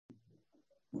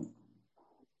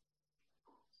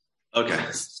Okay.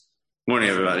 Morning,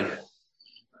 everybody.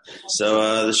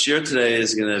 So the shir today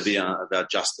is going to be about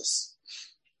justice.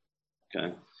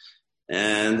 Okay.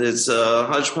 And it's a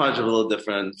hodgepodge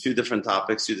of few different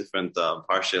topics, few different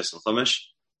parshias and chumash.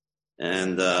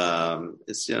 And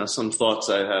it's, some thoughts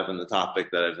I have on the topic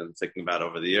that I've been thinking about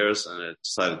over the years, and I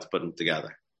decided to put them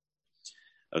together.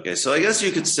 Okay, so I guess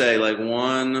you could say like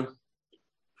one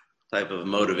type of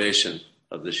motivation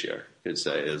of this year, you could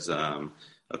say, is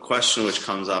a question which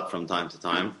comes up from time to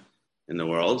time in the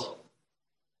world,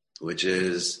 which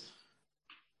is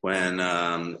when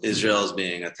Israel is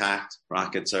being attacked,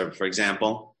 rockets are, for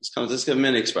example, this give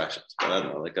many expressions, but I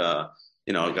don't know, like,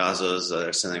 Gaza's,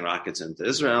 they're sending rockets into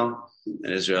Israel,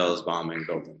 and Israel is bombing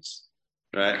buildings,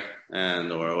 right?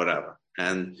 Or whatever.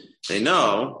 And they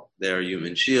know there are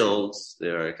human shields,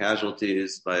 there are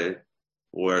casualties where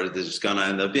there's going to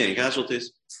end up being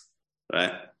casualties,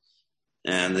 right?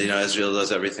 And, Israel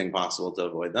does everything possible to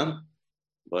avoid them.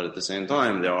 But at the same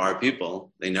time, there are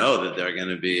people, they know that they're going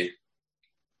to be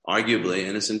arguably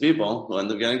innocent people who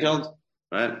end up getting killed,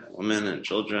 right? Women and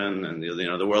children, and,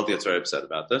 the world gets very upset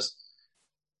about this.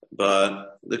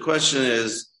 But the question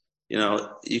is,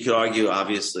 you could argue,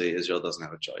 obviously, Israel doesn't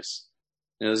have a choice.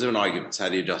 There's different arguments. How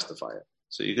do you justify it?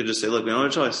 So you could just say, look, we don't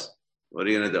have a choice. What are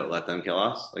you going to do? Let them kill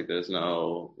us? Like, we have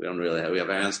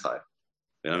our hands tied.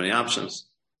 We don't have any options.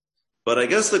 But I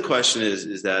guess the question is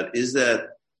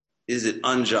it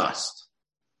unjust?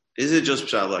 Is it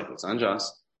just like it's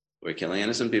unjust? We're killing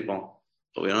innocent people,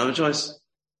 but we don't have a choice.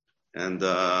 And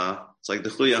it's like the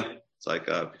chuya. It's like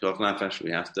pikuach nefesh. We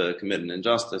have to commit an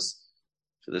injustice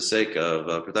for the sake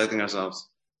of protecting ourselves.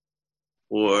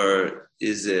 Or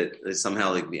is it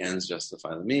somehow like the ends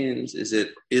justify the means? Is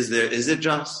it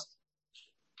just?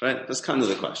 Right? That's kind of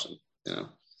the question.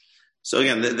 So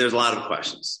again, there's a lot of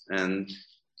questions, and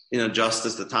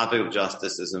justice. The topic of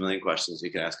justice, there's a million questions you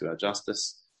can ask about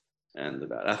justice and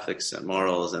about ethics and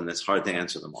morals, and it's hard to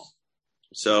answer them all.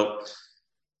 So,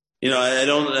 I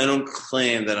don't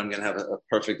claim that I'm going to have a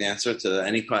perfect answer to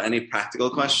any practical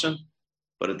question,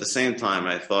 but at the same time,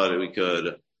 I thought we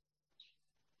could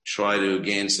try to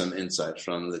gain some insight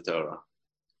from the Torah,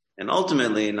 and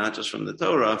ultimately, not just from the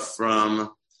Torah,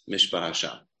 from Mishpat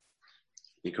Hashem,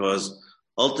 because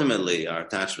ultimately our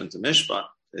attachment to Mishpat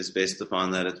is based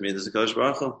upon that it's Midas HaKadosh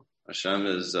Baruch Hu. Hashem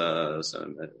is the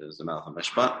Melech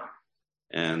HaMishpat.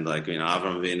 And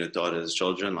Avram Avinu taught his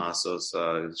children, Lasos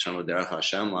Shemu Derech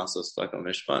Hashem, Lasos Tako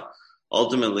Mishpat.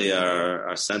 Ultimately,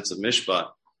 our sense of Mishpat,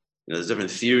 there's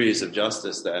different theories of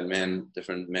justice that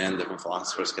different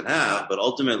philosophers can have, but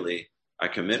ultimately, our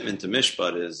commitment to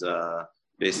Mishpat is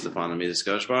based upon the Midas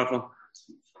HaKadosh Baruch Hu.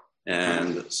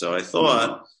 And so I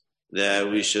thought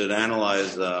that we should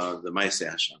analyze the Maaseh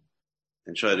Hashem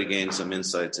and try to gain some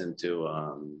insights into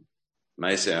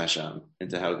Maaseh Hashem,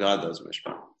 into how God does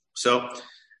Mishpat. So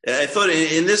I thought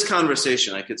in this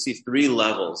conversation, I could see three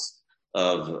levels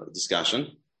of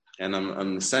discussion, and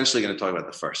I'm essentially going to talk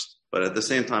about the first. But at the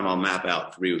same time, I'll map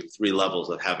out three levels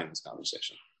of having this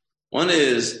conversation. One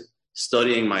is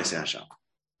studying Maaseh Hashem.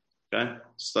 Okay?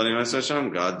 Studying Maaseh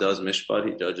Hashem, God does Mishpat,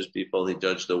 He judges people, He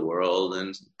judged the world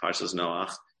in Parshas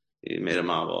Noach. He made a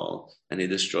Mabul, and He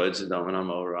destroyed Sodom and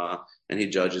Amorah, and He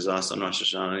judges us on Rosh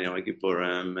Hashanah and Yom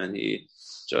Kippurim, and He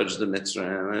judged the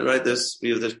Mitzrayim. And right, there's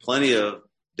plenty of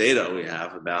data we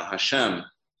have about Hashem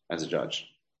as a judge,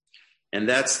 and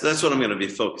that's what I'm going to be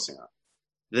focusing on.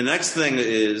 The next thing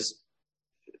is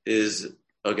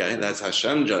okay, that's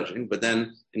Hashem judging, but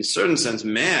then in a certain sense,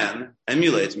 man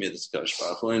emulates Midas HaKadosh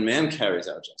Baruch Hu, and man carries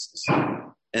out justice,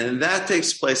 and that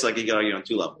takes place, like you can argue, on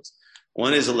two levels.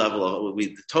 One is a level of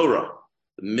the Torah,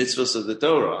 the mitzvahs of the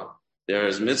Torah. There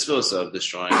is mitzvahs of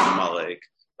destroying Amalek,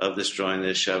 of destroying the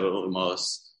Sheva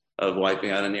Umos, of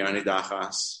wiping out any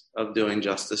Dachas, of doing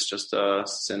justice just to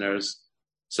sinners.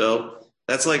 So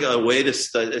that's like a way to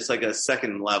study. It's like a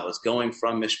second level. It's going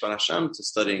from Mishpat Hashem to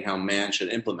studying how man should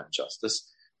implement justice,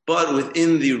 but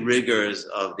within the rigors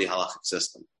of the halachic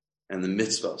system and the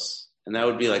mitzvahs. And that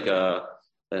would be like a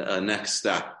next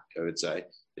step, I would say,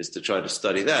 is to try to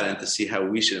study that and to see how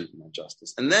we should implement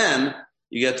justice. And then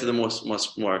you get to the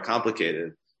much more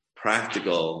complicated,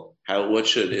 practical, what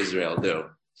should Israel do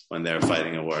when they're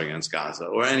fighting a war against Gaza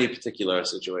or any particular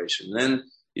situation. And then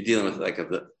you're dealing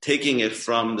with taking it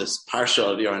from this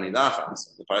parsha of Yorani Dachas,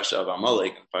 the parsha of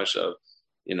Amalek, and the parsha of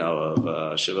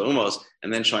Sheva Umos,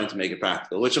 and then trying to make it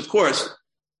practical, which of course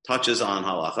touches on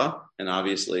halacha, and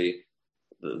obviously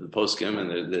the poskim and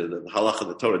the halacha,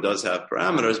 the Torah does have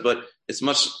parameters, but it's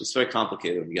very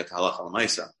complicated when you get to halacha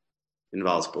l'maisa. It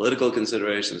involves political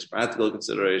considerations, practical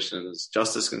considerations,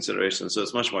 justice considerations, so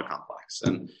it's much more complex.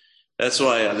 And that's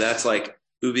why that's like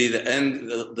would be the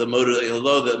end,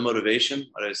 although the motivation,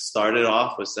 what I started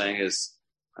off with saying is,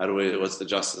 what's the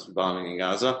justice for bombing in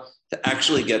Gaza? To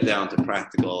actually get down to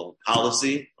practical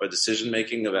policy or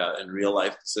decision-making about in real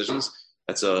life decisions,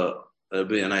 that'll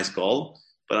be a nice goal.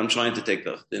 But I'm trying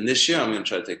to in this year, I'm going to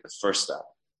try to take the first step,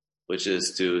 which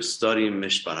is to study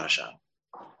Mishpat Hashem.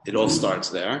 It all starts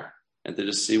there, and to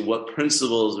just see what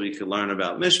principles we could learn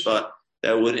about Mishpat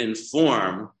that would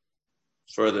inform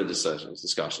further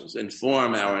discussions,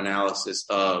 inform our analysis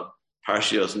of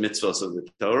Parshios mitzvos of the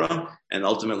Torah, and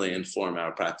ultimately inform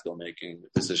our practical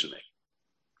decision making.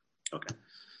 Okay.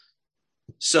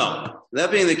 So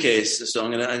that being the case,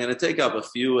 I'm going to take up a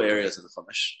few areas of the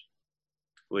Chumash,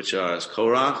 which are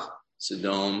Korach,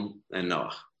 Sodom, and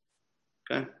Noah.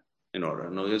 Okay, in order,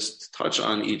 and I'll just touch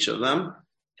on each of them,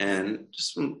 and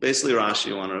just basically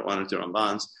Rashi, one or two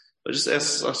Rambans, but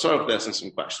I'll start off with asking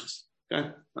some questions. Okay,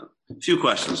 a few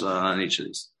questions on each of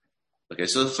these. Okay,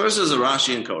 so the first is a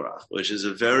Rashi in Korach, which is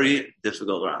a very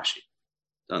difficult Rashi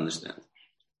to understand.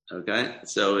 Okay,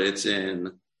 so it's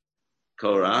in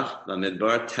Korach,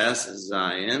 Bamidbar, Tes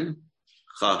Zayin,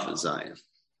 Chaf Zayin.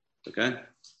 Okay,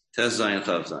 Tes Zayin,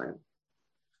 Chaf Zayin.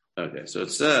 Okay, so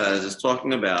it says, it's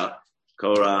talking about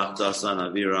Korach, Dasan,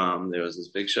 Aviram. There was this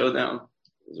big showdown.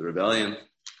 There was a rebellion.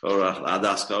 Korach,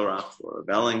 Adas Korach, were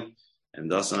rebelling,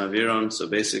 and Dasan, Aviram. So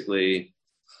basically,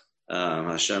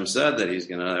 Hashem said that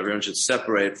everyone should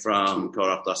separate from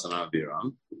Korach, Dasan,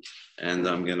 Aviram, and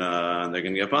they're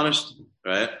gonna get punished,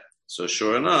 right? So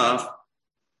sure enough,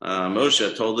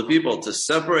 Moshe told the people to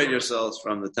separate yourselves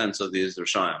from the tents of these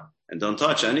Rishonim and don't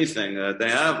touch anything that they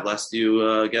have, lest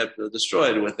you get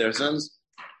destroyed with their sins.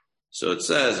 So it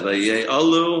says,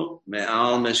 "Vaye'alu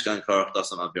me'al mishkan Korach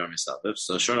dasan aviram misaviv."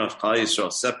 So sure enough, Klal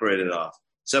Yisrael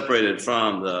separated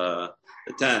from the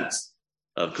tents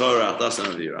of Korach dasan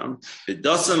aviram.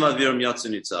 Dasan aviram yatsu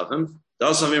nitzavim.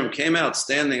 Dasan aviram came out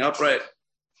standing upright.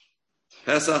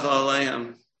 Pesach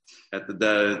aleihem. At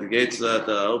the gates, at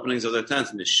the openings of their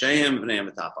tents, Mishaim v'nei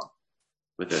Matapam,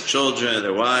 with their children,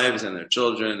 their wives, and their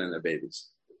children, and their babies.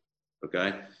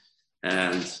 Okay?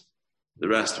 And the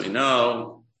rest we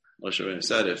know. Moshe Rabbeinu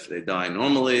said, if they die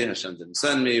normally, Hashem didn't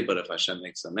send me, but if Hashem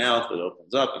makes a mouth, it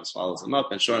opens up and swallows them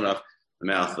up. And sure enough, the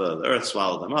mouth of the earth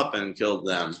swallowed them up and killed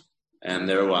them, and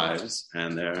their wives,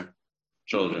 and their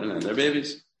children, and their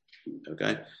babies.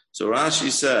 Okay? So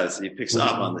Rashi says, he picks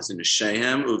up on this in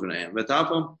Mishaim uv'nei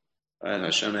Matapam. Right?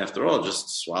 Hashem, after all,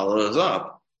 just swallows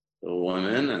up the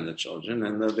women and the children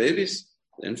and the babies,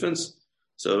 the infants.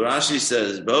 So Rashi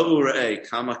says, "Bo'u re'ei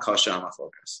kama kasha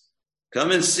machlokas."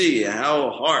 Come and see how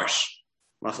harsh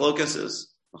machlokas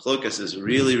is. Machlokas is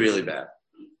really, really bad.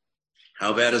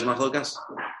 How bad is machlokas?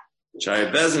 Shari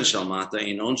bezin shalmata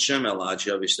in onshem elad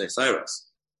yavishtei sairas.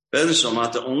 Bezin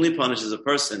shalmata only punishes a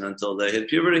person until they hit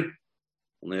puberty.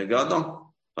 Only a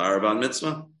gadol, paraban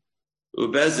mitzvah.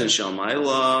 Ubezin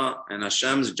Shalmaila, and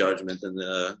Hashem's judgment in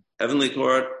the heavenly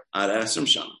court ad Asrim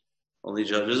Sham. Only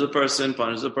judges a person,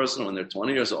 punishes a person when they're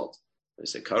 20 years old. They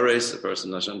say kares, the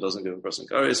person, Hashem doesn't give a person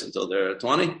kares until they're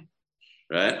 20,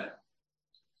 right?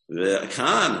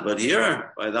 But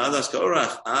here, by the Adas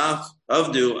Korach,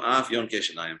 Avdu, Af Yom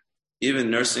Keshanayim, even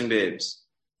nursing babes,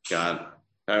 God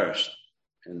perished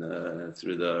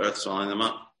through the earth swallowing them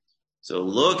up. So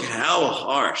look how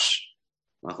harsh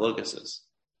Machlokas is.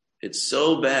 It's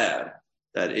so bad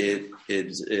that it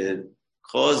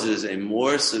causes a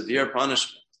more severe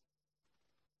punishment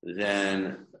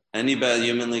than any bad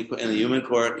in the human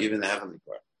court, even the heavenly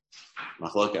court.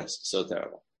 Machlokas, so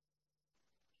terrible.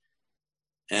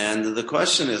 And the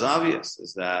question is obvious: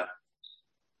 is that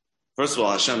first of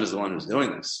all, Hashem is the one who's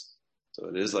doing this, so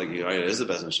it is like it is the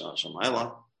best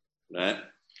Shamayla, right?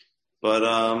 But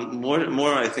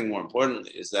I think more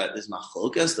importantly is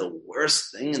Machlokas the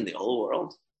worst thing in the whole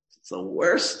world? It's the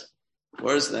worst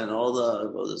than all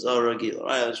the Zorah,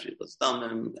 Gilarayash, people,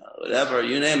 Stamim, whatever,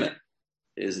 you name it.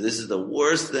 This is the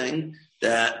worst thing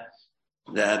that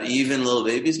even little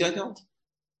babies got killed?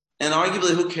 And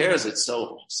arguably, who cares? It's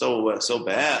so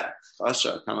bad.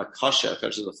 Kasha, kind of like kasha.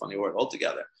 Kasha is a funny word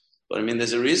altogether. But I mean,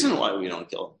 there's a reason why we don't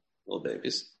kill little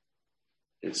babies.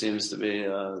 It seems to be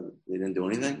they didn't do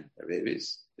anything. They're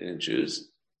babies. They didn't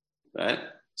choose, right?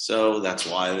 So that's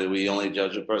why we only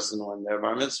judge a person when they're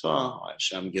bar mitzvah. Why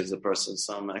Hashem gives a person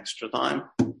some extra time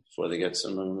before they get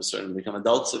become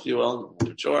adults, if you will,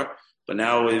 mature. But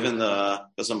now even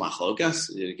because of machlokas,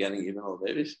 you're getting even little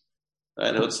babies,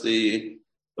 right? What's the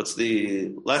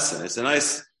lesson? It's a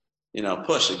nice,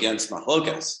 push against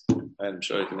machlokas. I'm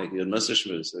sure you can make good Musar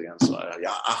shmuz against why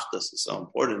Achdus is so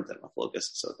important and machlokas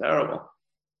is so terrible.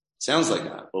 It sounds like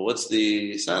that, but what's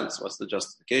the sense? What's the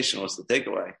justification? What's the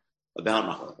takeaway about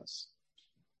machlokas?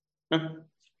 Okay.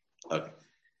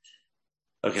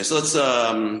 So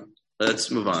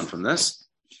let's move on from this,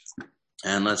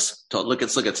 and let's look at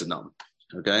Sodom.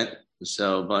 Okay.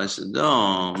 So by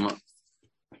Sodom,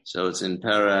 so it's in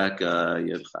Parak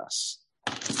Yevchas.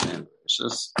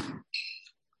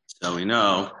 So we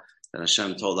know that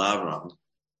Hashem told Avram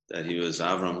that he was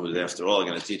Avram, who was after all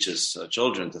going to teach his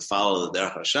children to follow the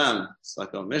Derech Hashem. It's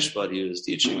like a mishpat. He was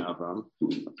teaching Avram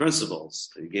principles.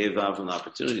 He gave Avram the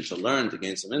opportunity to learn, to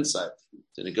gain some insight,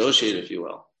 to negotiate, if you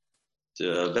will,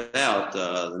 about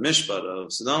the mishpat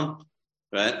of Sodom,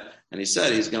 right? And he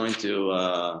said he's going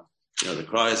to, the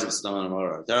cries of Sodom and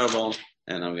Gomorrah are terrible,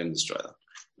 and I'm going to destroy them.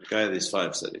 Okay, these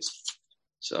 5 cities.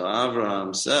 So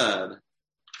Avram said,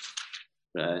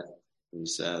 right? He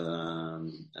said,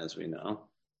 as we know,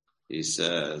 he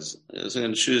says, I'm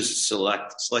going to choose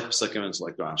select psukim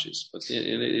like Rashi's, but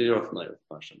you're familiar with the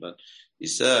question. But he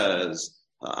says,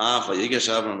 are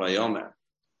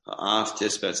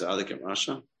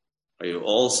you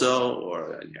also,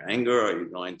 or in your anger, are you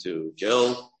going to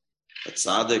kill a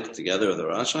tzaddik together with a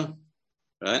rasha?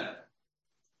 Right?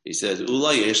 He says,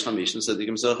 maybe there's 50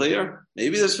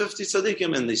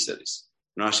 tzaddikim in these cities.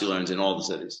 Rashi learns in all the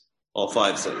cities. All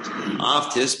 5 cities.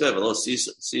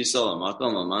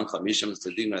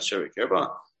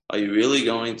 Are you really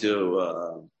going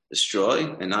to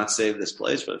destroy and not save this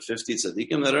place for 50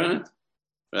 tzaddikim that are in it?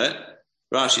 Right?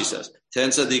 Rashi says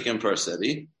 10 tzaddikim per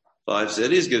city, 5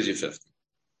 cities gives you 50.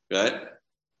 Right?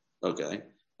 Okay.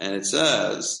 And it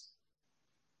says,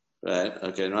 right?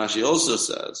 Okay. And Rashi also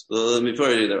says, let me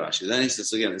read the Rashi. Then he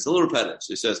says again, it's a little repetitive.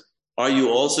 So he says, are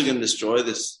you also going to destroy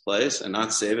this place and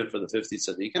not save it for the 50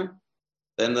 tzaddikim?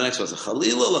 Then the next one is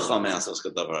Chalila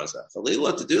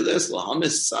to do this,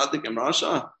 lahamis tzaddik and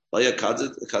rasha,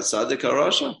 tzaddik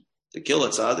rasha, to kill a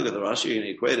tzaddik with a rasha, you're going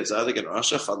to equate a tzaddik and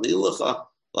rasha.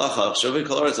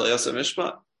 Chalila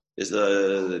is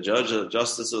the judge of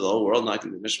justice of the whole world not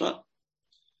going to do mishpat?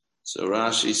 So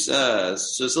Rashi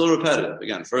says, so it's a little repetitive.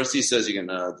 Again, first he says you're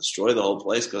going to destroy the whole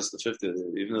place because the 50,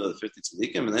 even though the 50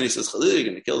 tzaddikim, and then he says, Chalil, you're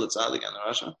going to kill the tzaddik and the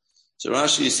rasha. So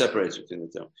Rashi separates between the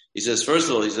two. He says, first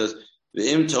of all, he says,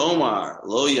 V'im tomar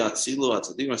lo yatzilu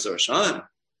hatzaddikim rashaim.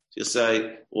 He'll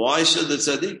say, why should the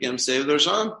tzaddikim save the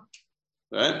rashaim?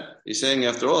 Right? He's saying,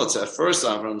 after all, it's at first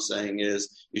Avram's saying is,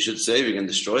 you should save, you're going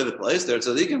to destroy the place, they're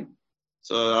tzaddikim.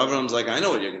 So Avram's like, I know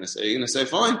what you're going to say. You're going to say,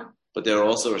 fine, but they're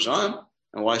also rashaim.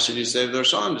 And why should you save their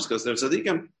Rashaim? Just because they're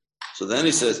tzaddikim. So then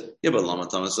he says, yeah, but lama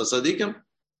tamas tzaddikim.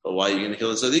 But why are you going to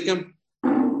kill the tzaddikim?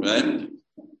 Right?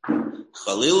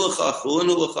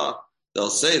 They'll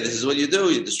say, this is what you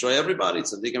do. You destroy everybody.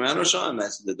 Tzaddikim and Rashaim.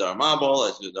 That's the Dar Mabal.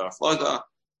 That's the Dar Flaga.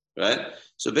 Right?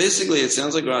 So basically, it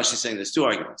sounds like Rashi's saying there's 2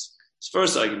 arguments. His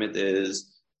first argument is,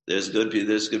 there's good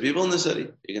people in the city.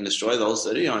 You can destroy the whole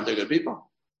city. Aren't there good people?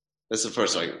 That's the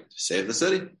first argument. Save the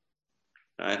city.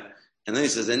 Right? And then he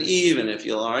says, and even if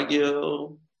you'll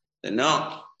argue, then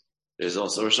no, there's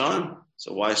also Rashaim.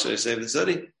 So why should I save the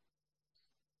city?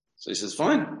 So he says,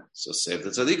 fine, so save the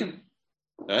tzaddikim.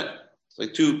 Right? It's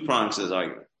like 2 prongs to his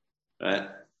argument. Right?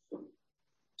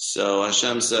 So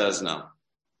Hashem says no.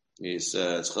 He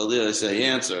says, he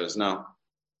answers no.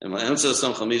 It's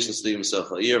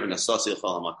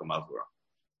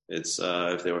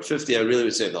if there were 50, I really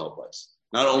would save the whole place.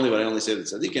 Not only would I only save the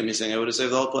tzaddikim, he's saying I would have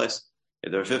saved the whole place. If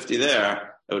there were 50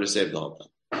 there, I would have saved the whole thing.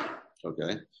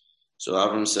 Okay. So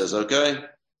Avram says, okay.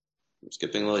 I'm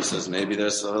skipping a little. He says, maybe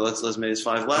there's, maybe there's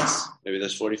 5 less. Maybe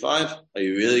there's 45. Are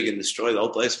you really going to destroy the whole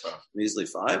place for measly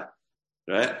 5?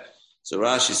 Right? So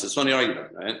Rashi says, funny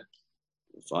argument, right?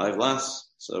 5 less.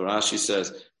 So Rashi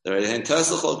says,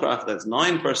 that's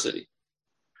 9 per city.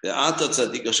 And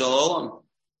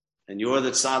you're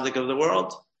the tzaddik of the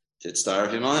world. You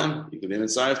could be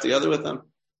mitzaref together with them.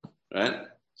 Right?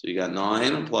 So you got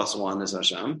 9 plus 1 is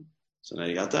Hashem. So now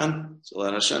you got 10. So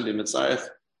let Hashem be mitzaref.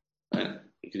 Right?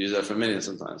 You could use that for minion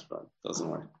sometimes, but it doesn't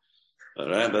work. But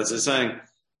right, that's his saying.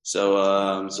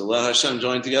 So let Hashem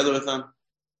join together with them.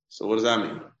 So what does that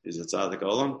mean? Is it tzaddik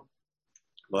olam?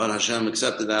 But Hashem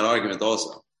accepted that argument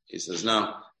also. He says,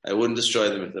 no, I wouldn't destroy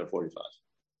them if they're 45.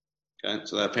 Okay,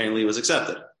 so that apparently was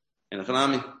accepted. In the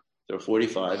Hanami, there were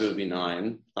 45, it would be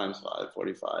 9 times 5,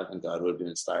 45, and God would have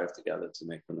been starved together to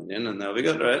make the minion, and that would be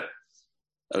good, right?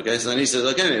 Okay, so then he says,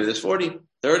 okay, maybe there's 40,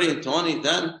 30, 20,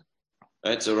 10.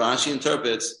 Right, so Rashi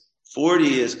interprets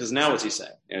 40 is, because now what's he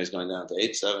saying? He's going down to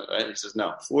 8, 7, right? He says,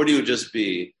 no, 40 would just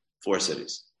be 4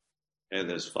 cities. Okay,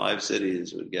 there's 5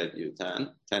 cities would get you 10.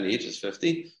 10 each is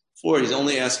 50. 4, he's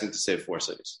only asking to save 4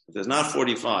 cities. If there's not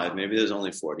 45, maybe there's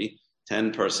only 40,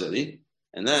 10 per city.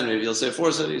 And then maybe he'll say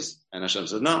 4 cities. And Hashem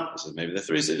says, no. He says, maybe there are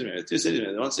 3 cities, maybe there are 2 cities,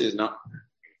 maybe there are 1 city. No,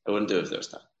 I wouldn't do it if there's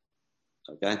 10.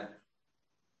 Okay?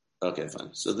 Okay,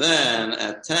 fine. So then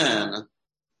at 10,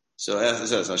 so after it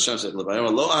says, Hashem said, Lo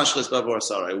ashlis bavor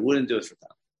sarah, I wouldn't do it for 10.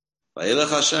 Vayelech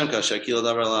Hashem kasher kila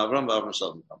davar Avram, Avram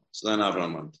shalom. So then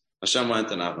Avram went. Hashem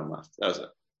went and Avram left. That was it.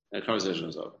 And the conversation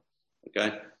was over.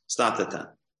 Okay? Stopped at 10.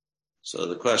 So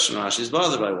the question Rashi's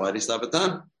bothered by, why did he stop at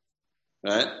 10?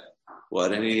 Right? Why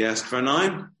didn't he ask for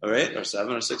 9 or 8 or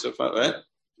 7 or 6 or 5? Right?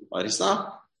 Why did he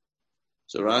stop?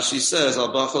 So Rashi says,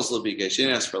 Al Bachos Labike, she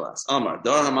didn't ask for less. Amar,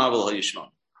 Dar Hamavel HaYishmon.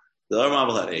 The Dar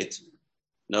Hamavel had 8.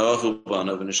 Noah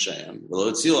Hubanav and Hashem.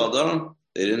 Below Tzil Al Daram,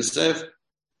 they didn't save.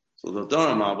 So the Dar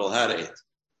Hamavel had 8.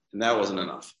 And that wasn't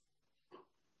enough.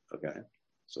 Okay.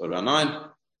 So what about 9?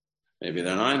 Maybe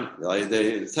they're 9.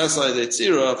 Tesla, they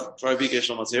tzira, try Bike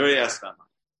Shlomo. He already asked about 9.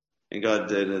 And God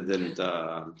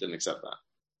didn't accept that.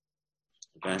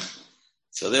 Okay.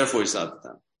 So therefore he stopped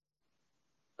at 10.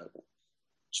 Okay.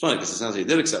 It's funny because it sounds like he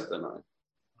did accept that 9,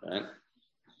 right?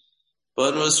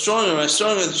 But the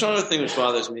stronger thing which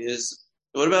bothers me is,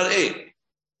 what about 8?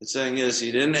 The saying is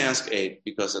he didn't ask 8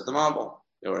 because at the Mabul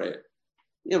there were 8.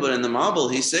 Yeah, but in the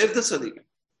Mabul he saved the tzaddikim.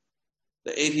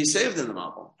 The 8 he saved in the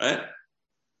Mabul, right?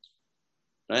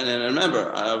 Right? And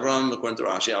remember, Avram, according to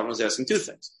Rashi, Avram was asking 2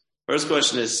 things. First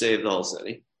question is save the whole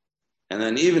city, and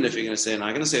then even if you're going to say I'm not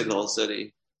going to save the whole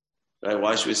city, right?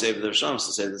 Why should we save the Rishonim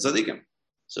to save the tzaddikim?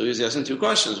 So he's asking 2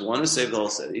 questions. One is save the whole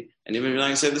city, and even if you're not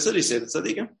going to save the city, save the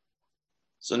tzaddikim.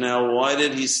 So now, why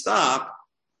did he stop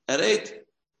at 8?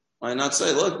 Why not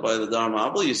say, look, by the Dar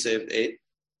Mabul, you saved 8,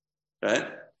 right?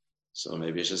 So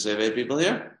maybe you should save 8 people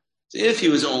here. So if he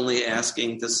was only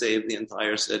asking to save the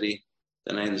entire city,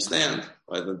 then I understand.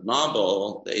 By the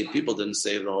Mabul, the 8 people didn't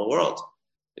save the whole world.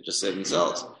 They just saved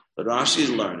themselves. But Rashi is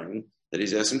learning that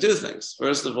he's asking 2 things.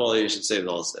 First of all, you should save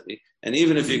the whole city. And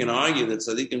even if you're going to argue that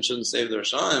tzaddikim shouldn't save the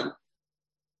Rishonim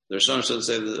shouldn't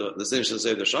save the city shouldn't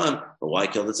save the Rishonim, but why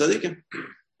kill the tzaddikim?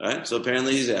 Right? So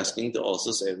apparently he's asking to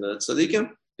also save the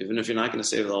tzaddikim. Even if you're not going to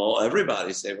save the whole,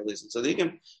 everybody save at least the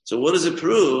tzaddikim. So what does it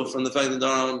prove from the fact that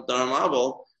Dar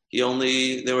Mabul,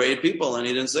 there were 8 people and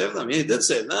he didn't save them? Yeah, he did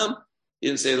save them. He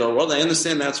didn't save the whole world. I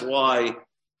understand that's why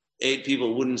 8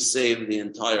 people wouldn't save the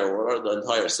entire world, the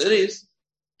entire cities,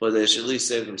 but they should at least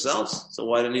save themselves. So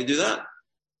why didn't he do that?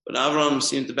 But Avram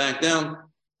seemed to back down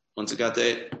once it got to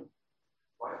 8.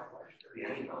 Why should there be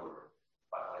any number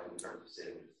in terms of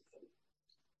saving?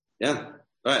 Yeah,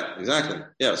 right, exactly.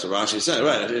 Yeah, so Rashi said,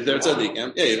 right, if they're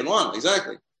tzaddikim, yeah, even 1,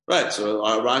 exactly. Right, so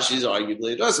Rashi's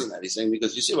arguably addressing that. He's saying,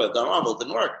 because you see, by Dar Mabul, it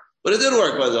didn't work. But it did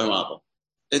work by Dar Mabul.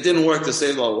 It didn't work to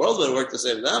save the whole world, but it worked to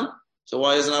save them. So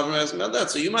why isn't Avram asking about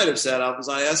that? So you might have said Avram's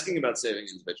not asking about saving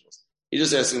individuals. He's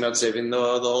just asking about saving the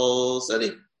whole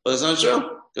city. But it's not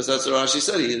true, because that's what Rashi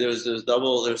said.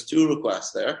 There's 2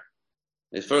 requests there.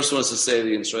 The first one is to save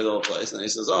and destroy the whole place. And he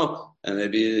says, and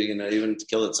maybe, even to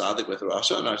kill the tzaddik with a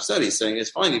rasha. And Rashi said, he's saying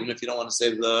it's fine, even if you don't want to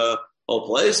save the whole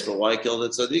place, but why kill the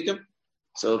tzaddikim?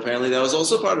 So apparently that was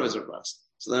also part of his request.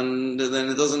 So then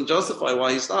it doesn't justify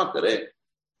why he stopped at 8.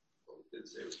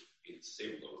 He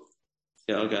saved those.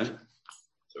 Yeah, okay.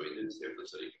 So he didn't save the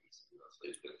tzaddikim.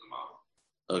 He put them out.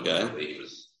 Okay.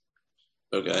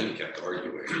 He kept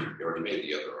arguing. He already made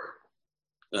the other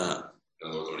argument. In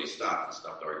other words, when he stopped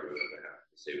arguing that they have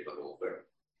to save the whole thing.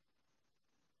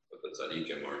 But the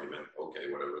tzaddikim argument, okay,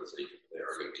 whatever the tzaddikim, they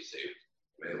are going to be saved.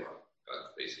 Mela, God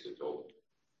basically told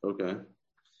him.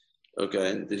 Okay.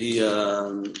 Did he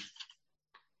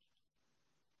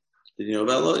know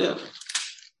about Lot yet?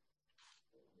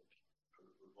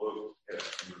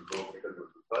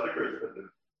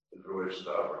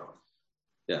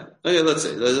 Yeah. Okay, let's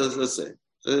see.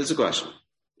 It's a question.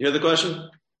 You hear the question?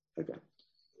 Okay.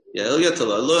 Yeah, he'll get to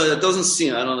Lot. It doesn't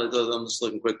seem, I don't know, I'm just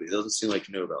looking quickly. It doesn't seem like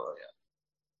you knew about Lot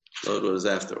yet. Lot was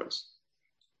afterwards.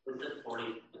 With the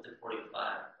 45,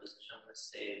 was Hashem to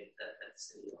save that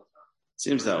city also?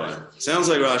 Seems that way. Sounds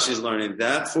like Rashi's learning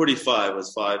that 45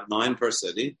 was 9 per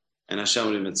city, and Hashem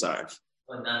would be mitzaref.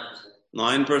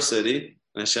 9 per city,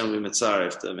 and Hashem would be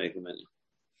mitzaref to make a menu.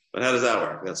 But how does that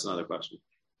work? That's another question.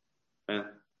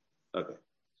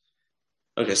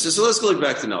 Okay. So let's look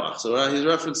back to Noah. So he's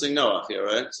referencing Noah here,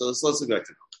 right? So let's look back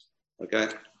to Noah.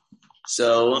 Okay.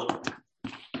 So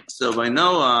by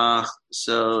Noah,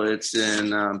 so it's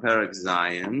in Perek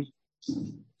Zion,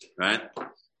 right?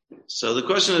 So the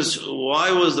question is,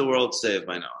 why was the world saved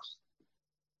by Noah?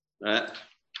 Right?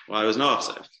 Why was Noah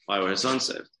saved? Why were his sons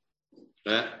saved?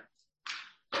 Right?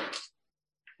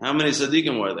 How many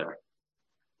tzaddikim were there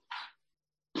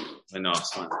by Noah's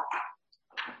time?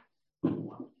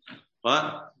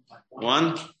 What?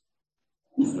 1?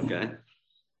 Okay.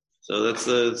 So that's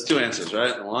 2 answers,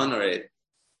 right? 1 or 8,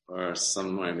 or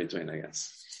somewhere in between, I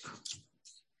guess.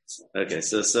 Okay,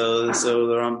 so the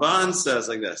Ramban says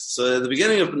like this. So at the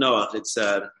beginning of Noach, it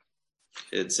said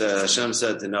Hashem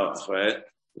said to Noach, right?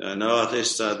 Noach ish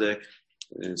tzaddik.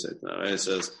 It didn't say no, right? It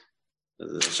says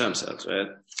Hashem says, right?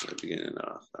 At the beginning of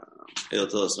Noach, he'll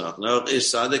tell us Noach ish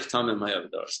tzaddik tamim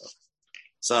hayavdar.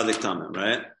 Tzaddik tamim,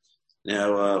 right?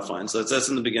 Now, fine. So that's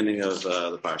in the beginning of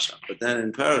the parsha. But then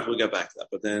in Perek, we'll get back to that.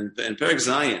 But then in Perek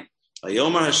Zayin,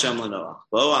 Vayomar Hashem leNoach,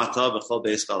 Bo ata b'chol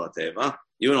beis kal hateva.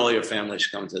 You and all your family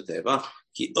should come to the teva.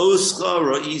 Ki oscha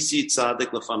ro'isi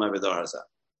tzaddik lefanai b'dar hazeh.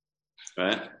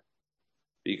 Right?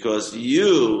 Because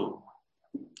you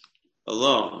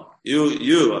alone,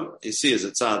 you see as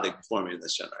a tzaddik before me in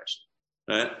this generation.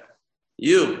 Right?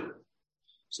 You.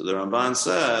 So the Ramban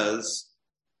says,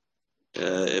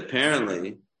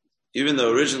 apparently, even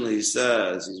though originally he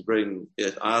says he's bringing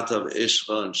it atav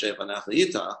ishva and shefa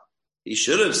nachlita, he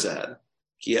should have said,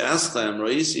 Ki aschem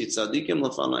ro'isi tzaddikim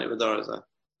lefanai b'dar hazeh.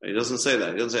 He doesn't say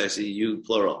that. He doesn't say, I see you,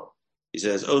 plural. He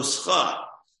says, oscha.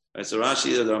 Right, so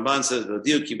Rashi, the Ramban says,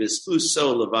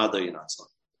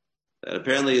 that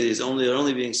apparently he's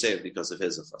only being saved because of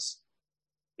his chas.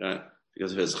 Right?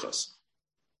 Because of his chas.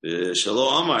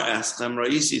 Shalo Amar, aschem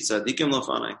ra'isi tzadikim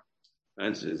lefanai.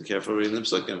 Right? Careful reading the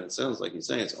psukim. It sounds like he's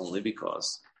saying it's only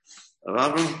because of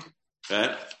Avram.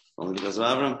 Right? Only because of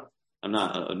Avram. I'm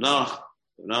not,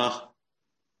 Noach.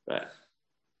 Right.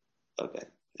 Okay.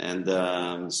 And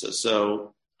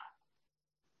so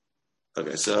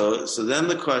then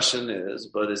the question is,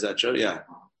 but is that true? Yeah.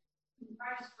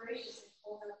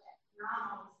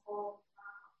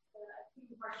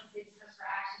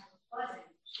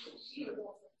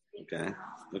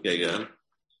 Okay,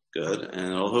 good.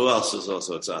 And who else is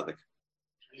also a tzaddik?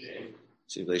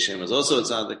 Seems like Shem was also a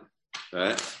tzaddik,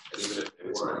 right? And even if they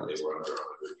were under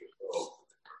 100 years old.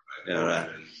 Yeah,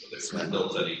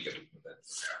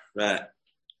 right.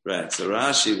 Right. So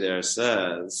Rashi there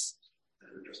says,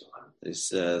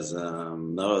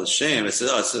 no, Shem. It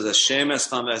says Hashem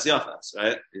escham es yafas,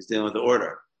 right? He's dealing with the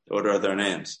order of their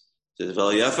names. It says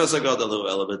vel yafas agadalu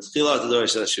ela betchilat ador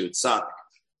sheshu tzaddik.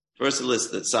 First it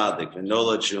lists the tzaddik,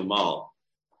 v'nola shu mal,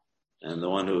 and the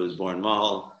one who was born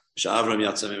mal, Avram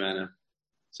yatsa mimenu.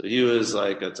 So he was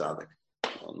like a tzaddik.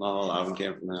 Well, no, Avram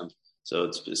came from him. So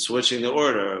it's switching the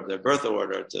order of their birth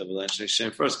order to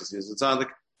Shem first because he was a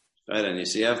tzaddik. Right, and you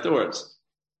see afterwards,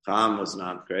 Ham was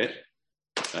not great.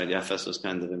 Right, Yafes was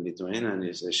kind of in between, and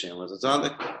you say Shem was a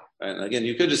tzaddik. Right, and again,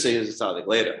 you could just say he was a tzaddik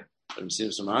later, but it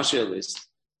seems from Rashi at least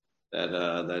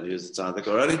that he was a tzaddik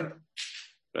already.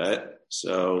 Right,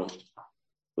 so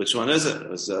which one is it?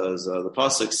 Was the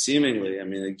pasuk seemingly? I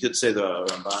mean, you could say the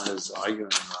Ramban is arguing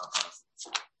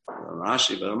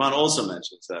Rashi, but Ramban also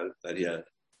mentions that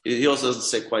he also doesn't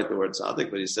say quite the word tzaddik,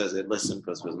 but he says it listened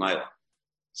because it was Maila.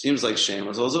 Seems like Shem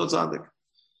was also a tzaddik.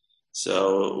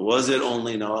 So was it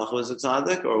only Noach who was a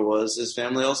tzaddik, or was his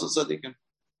family also tzaddikim?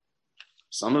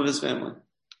 Some of his family,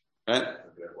 right?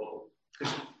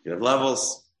 You have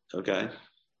levels, okay?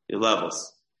 You have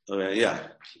levels, okay? Yeah,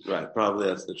 right. Probably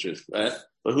that's the truth, right?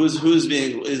 But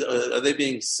are they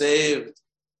being saved?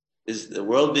 Is the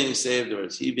world being saved, or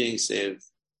is he being saved?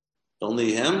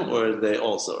 Only him, or are they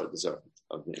also deserving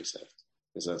of being saved?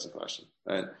 Because that's the question,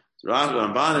 right? So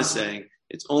Ramban is saying,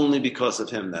 it's only because of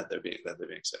him that they're being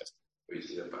saved. We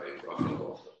see that by Abraham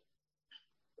also.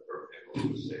 The birth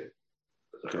family was saved.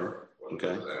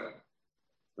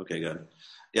 Okay, good.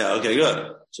 Yeah, okay,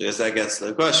 good. So I guess that gets to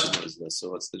the question. So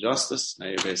what's the justice? Now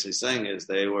you're basically saying is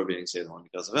they were being saved only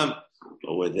because of him.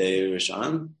 But were they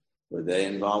Rishonim? Were they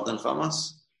involved in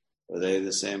Chamas? Were they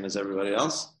the same as everybody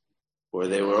else? Or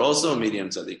they were also medium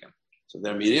tzaddikim? So if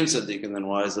they're medium tzaddikim, then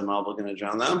why is the Malbim going to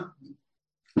drown them?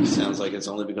 It sounds like it's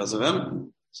only because of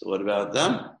him. So what about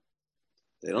them?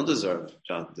 They don't deserve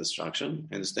destruction.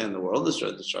 I understand the world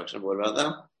deserves destruction, but what about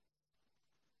them?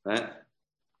 Right?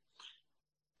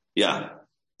 Yeah.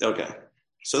 Okay.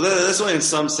 So this way, in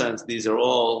some sense, these are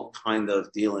all kind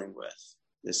of dealing with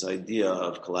this idea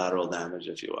of collateral damage,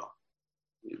 if you will.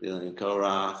 You're dealing in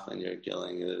Korach, and you're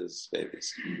killing his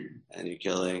babies. And you're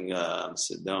killing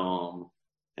Sodom,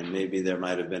 and maybe there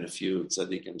might have been a few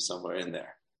tzaddikim somewhere in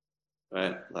there.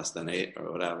 Right? Less than 8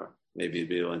 or whatever. Maybe you'd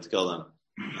be willing to kill them.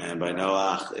 And by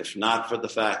Noach, if not for the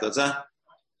fact, what's that?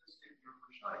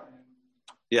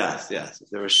 Yes. If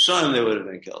they were Shon, they would have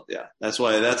been killed. Yeah. That's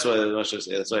why they weren't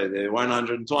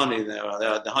 120.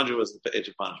 The 100 was the age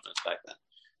of punishment back then.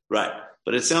 Right.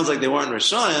 But it sounds like they weren't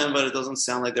Rishayim, but it doesn't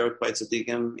sound like they were quite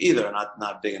tzaddikim either.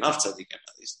 Not big enough tzaddikim,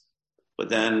 at least. But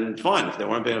then, fine. If they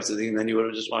weren't big enough tzaddikim, then you would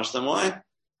have just washed them away.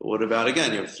 But what about,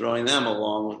 again, you're throwing them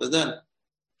along with the din.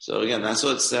 So again, that's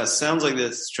what it says. Sounds like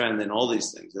this trend in all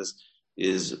these things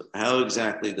is how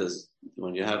exactly does,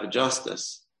 when you have a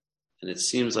justice, and it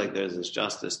seems like there's this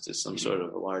justice to some sort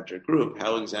of a larger group,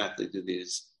 how exactly do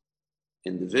these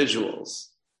individuals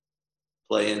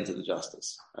play into the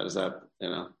justice? How does that,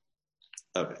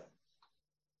 Okay.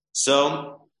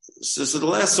 So the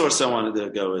last source I wanted to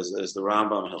go is the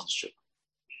Rambam Hilchos Tshuva.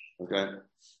 Okay?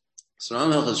 So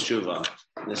Rambam Hilchos Tshuva,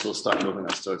 this will start moving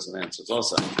us towards some answers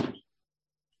also.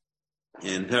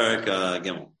 In Perek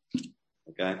Gimel.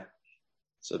 Okay?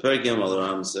 So Perek Gimel, the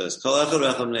Rambam says, Kol echad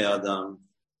v'echad b'nei adam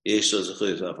yesh lo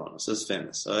zechuyos v'avonos. This is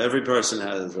famous. So every person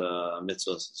has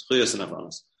mitzvahs, zechuyos and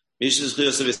avonos. Mish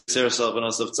zechuyos v'yiseres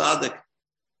avonos of tzaddik.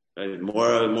 Right?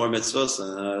 More mitzvahs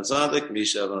and tzaddik.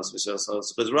 Mish avonos v'yiseres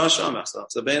avonos of Rasha. Mechsel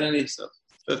tzabeinani. So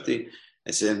 50.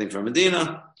 And same thing for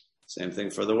Medina. Same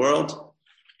thing for the world.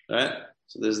 Right?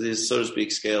 So there's these, so to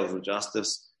speak, scales of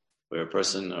justice where a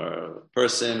person or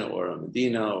a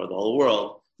Medina or the whole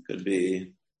world could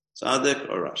be tzaddik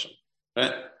or Rasha.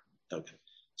 Right? Okay.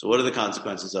 So what are the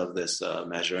consequences of this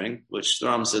measuring? Which the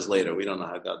Rambam says later. We don't know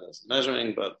how God does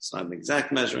measuring, but it's not an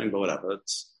exact measuring, but whatever.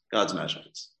 It's God's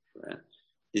measurements. Right?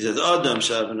 He says, Adam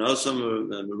shav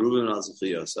merubim al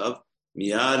zechuyos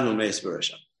miyad hu meis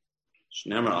b'risham.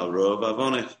 Shneimar al rov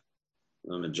avonech.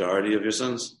 The majority of your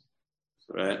sins.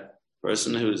 Right?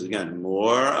 Person who's, again,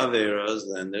 more averos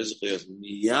than their zechuyos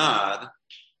miyad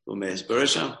hu meis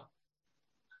b'risham.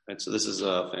 Right? So this is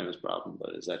a famous problem,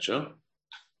 but is that true?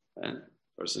 Right?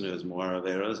 Person who has more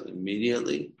averos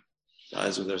immediately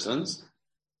dies with their sins.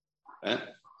 Right?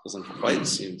 Doesn't quite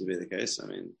seem to be the case. I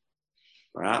mean,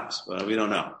 perhaps, but we don't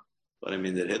know. But I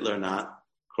mean, did Hitler not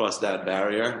cross that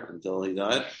barrier until he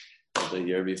died? The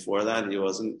year before that, he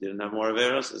didn't have more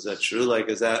averos. Is that true? Like,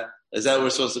 is that we're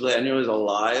supposed to believe? Anyone who's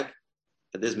alive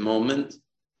at this moment,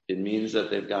 it means that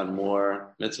they've got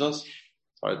more mitzvahs.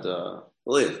 It's hard to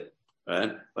believe,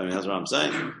 right? I mean, that's what I'm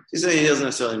saying. He's saying he doesn't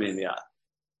necessarily mean miyad,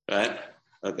 right?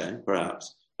 Okay,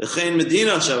 perhaps. The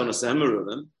Medina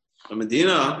a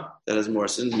Medina that has more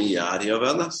sins, miyad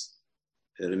yovelas.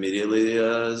 It immediately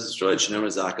is destroyed.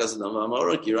 Sounds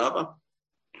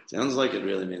like it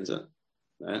really means it,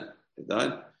 right? It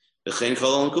died. So to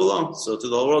the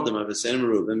whole world, the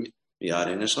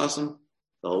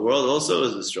whole world also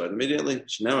is destroyed immediately.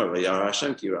 Right?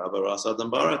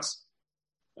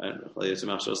 And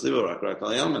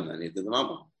then he did the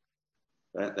Mabul.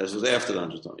 Right? This was after the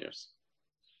 120 years.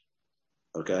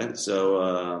 Okay,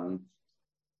 so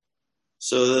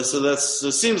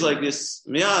it seems like this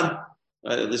miyad,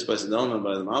 right? At least by Sidon,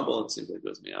 by the Mabul, it seems like it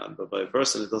was miyad, but by a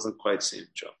person, it doesn't quite seem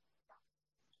true.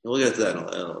 We'll get to that in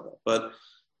a little bit. But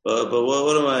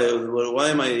why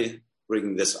am I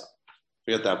bringing this up?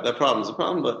 Forget that problem is a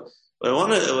problem. But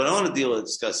what I want to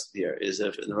discuss here is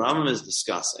if the Rambam is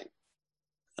discussing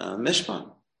mishpat,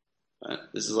 right?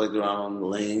 This is like the Rambam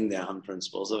laying down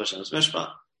principles of Hashem's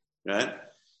mishpat, right?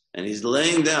 And he's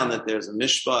laying down that there's a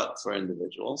mishpat for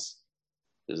individuals,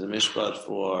 there's a mishpat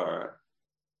for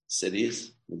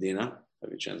cities, Medina, how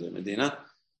you translate Medina,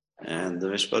 and the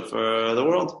mishpat for the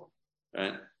world,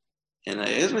 right? And I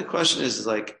guess my question is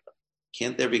like,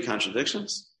 can't there be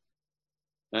contradictions?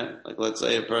 Right? Like, let's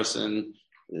say an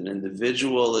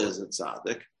individual is a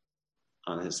tzaddik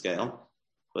on his scale,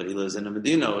 but he lives in a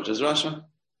Medina, which is Russia,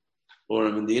 or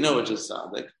a Medina, which is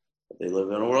tzaddik, but they live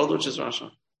in a world which is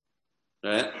Russia,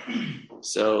 right?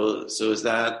 So is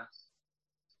that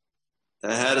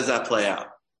how does that play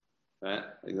out? Right?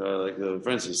 Like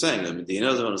for instance, saying that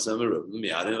Medina is one of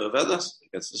the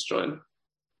it gets destroyed.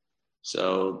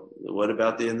 So what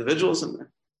about the individuals in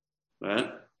there?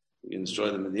 Right? You can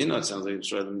destroy the Medina. It sounds like you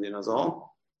destroy the Medina as a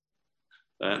whole.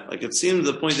 Right? Like it seems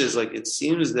that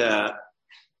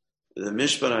the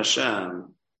Mishpat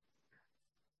Hashem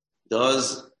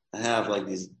does have like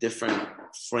these different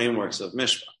frameworks of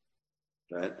Mishpat.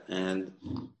 Right? And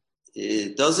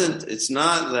it's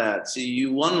not that,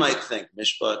 one might think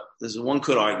Mishpat, one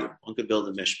could argue, one could build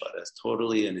a Mishpat as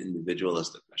totally an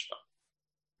individualistic Mishpat.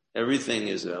 Everything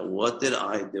is what did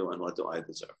I do and what do I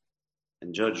deserve?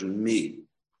 And judge me.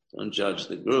 Don't judge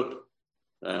the group.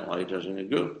 Right? Why are you judging the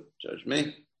group? Judge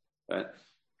me. Right?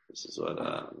 This is what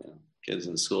kids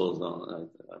in schools don't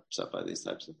upset by these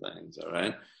types of things. All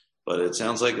right? But it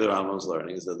sounds like the Rambam's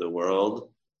learning is that the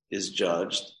world is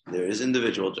judged. There is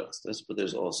individual justice, but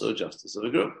there's also justice of a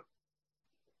group,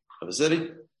 of a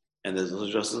city, and there's also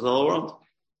justice of the whole world.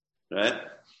 Right?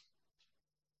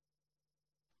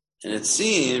 And it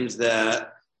seems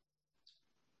that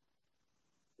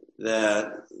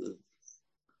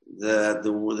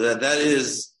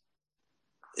is.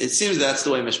 It seems that's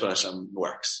the way Mishpat Hashem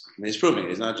works. And he's proving it.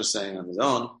 He's not just saying on his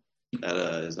own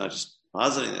that he's not just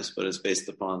positing this, but it's based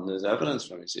upon there's evidence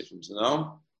from you see from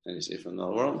Sodom and you see from the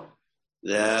whole world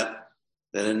that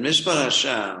in Mishpat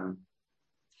Hashem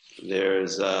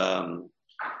there's that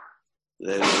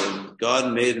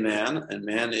God made man, and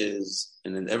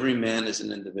every man is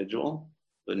an individual,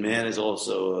 but man is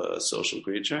also a social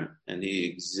creature, and he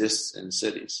exists in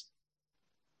cities.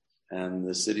 And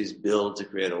the cities build to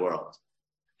create a world.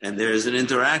 And there is an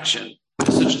interaction.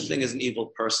 There's such a thing as an evil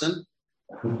person,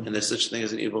 and there's such a thing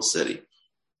as an evil city,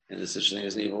 and there's such a thing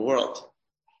as an evil world.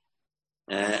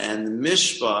 And the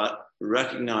Mishpat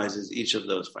recognizes each of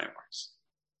those frameworks.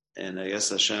 And I guess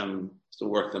Hashem has to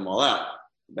work them all out,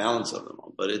 the balance of them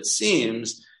all. But it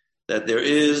seems that there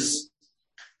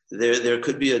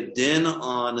could be a din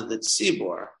on the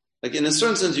tzibor. Like in a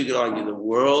certain sense, you could argue the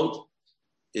world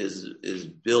is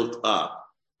built up.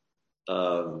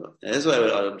 That's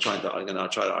what I'm trying to argue. I'll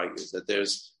try to argue is that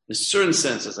there's, in a certain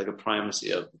sense, it's like a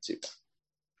primacy of the tzibor.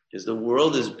 Is the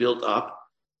world is built up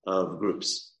of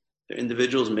groups. The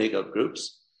individuals make up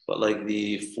groups, but like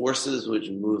the forces which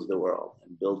move the world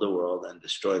and build the world and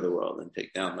destroy the world and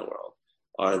take down the world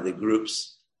are the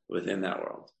groups within that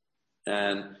world.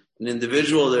 And an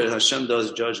individual, Hashem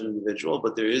does judge an individual,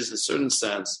 but there is a certain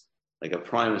sense, like a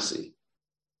primacy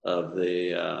of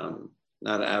the,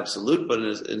 not absolute, but in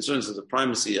a certain sense, a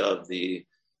primacy of the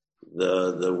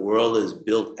world is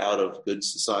built out of good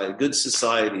society. Good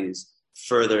societies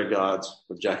further God's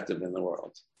objective in the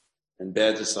world, and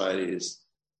bad societies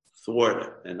thwart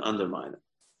it and undermine it.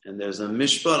 And there's a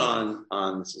mishpat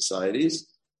on societies,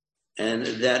 and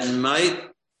that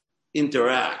might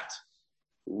interact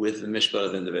with the mishpat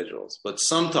of individuals. But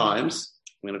sometimes,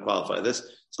 I'm going to qualify this,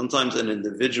 sometimes an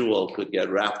individual could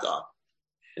get wrapped up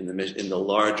in the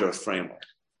larger framework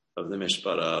of the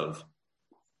mishpat of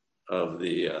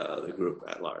the group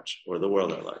at large, or the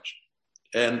world at large.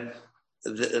 And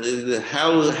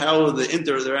how the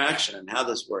interaction and how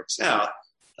this works out,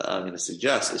 I'm going to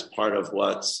suggest, is part of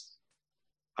what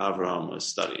Avraham was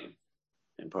studying,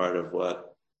 and part of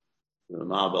what the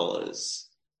Mabel is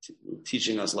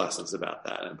teaching us lessons about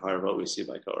that, and part of what we see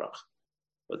by Korach.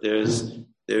 But there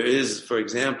is, for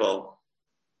example,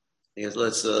 I guess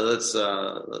let's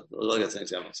look at an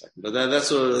example in a second. But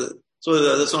that's what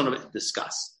I want to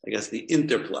discuss. I guess the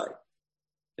interplay.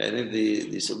 I think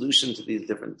the solution to these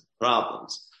different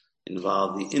problems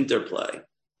involve the interplay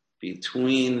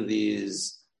between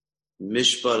these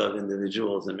mishpat of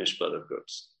individuals and mishpat of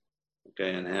groups.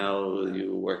 Okay, and how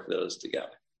you work those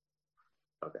together.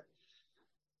 Okay.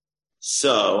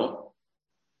 So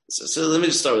let me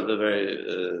just start with a very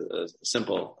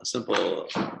simple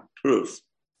proof,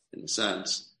 in the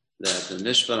sense that the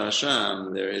mishpat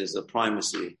Hashem, there is a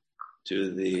primacy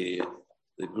to the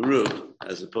group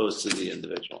as opposed to the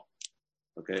individual,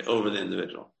 okay, over the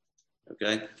individual,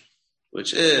 okay,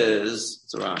 which is,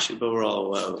 it's a Rashi, but we're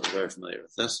all very familiar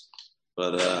with this,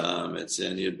 but it's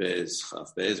in Yud Beis,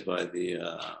 Chaf Beis, by the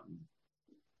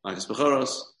Makas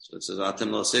Bechoros. So it says,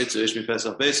 Atem lo seitzu ish mi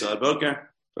Pesach Beis ad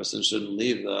boker. Person shouldn't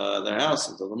leave their house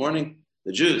until the morning.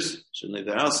 The Jews shouldn't leave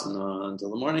their house until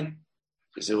the morning.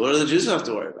 You say, what do the Jews have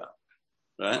to worry about?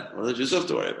 Right? What do the Jews have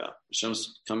to worry about?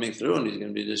 Hashem's coming through and he's going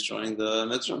to be destroying the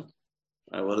Mitzrayim.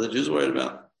 Right? What are the Jews worried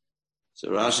about? So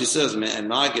Rashi says, once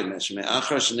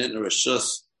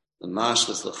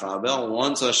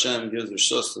Hashem gives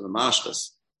Rishus to the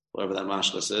Mashkas, whatever that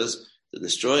Mashkas is, to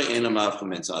destroy,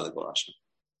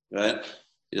 right?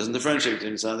 He doesn't differentiate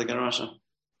between Tzaddik and Rasha.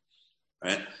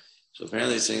 Right? So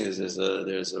apparently he's saying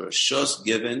there's a Rishus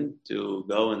given to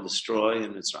go and destroy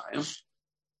in Mitzrayim.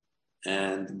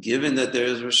 And given that there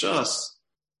is Rishus,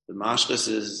 the Mashkas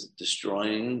is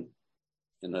destroying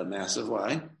in a massive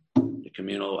way, a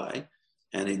communal way,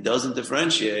 and he doesn't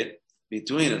differentiate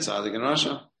between a tzaddik and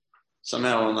Rasha.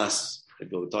 Somehow, unless,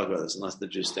 we'll talk about this, unless the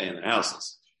Jews stay in their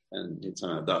houses, and he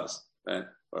somehow does, right?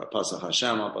 Or a Pasach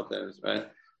Hashem up there, right?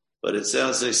 But it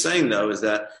sounds they're saying, though, is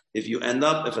that if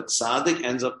a tzaddik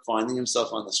ends up finding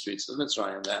himself on the streets of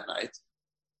Mitzrayim that night,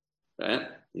 right,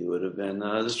 he would have been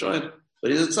destroyed.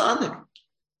 But he's a tzaddik.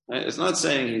 Right? It's not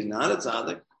saying he's not a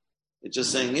tzaddik. It's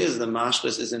just saying the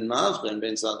mashkas is in mavchen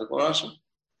ben tzaddik or rasha.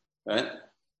 Right?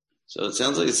 So it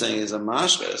sounds like it's saying he's a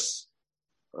mashkas,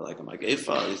 or like a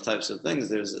magefa, these types of things.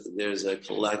 There's a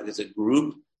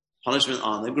group, punishment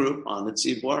on the group, on the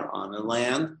tzibor, on the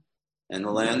land, and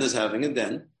the land is having a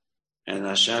din. And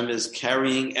Hashem is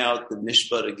carrying out the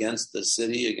mishpat against the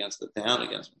city, against the town,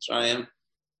 against Mitzrayim,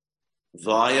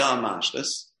 via a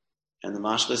mashkas. And the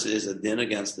mashkas is a din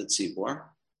against the tzibor.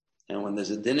 And when there's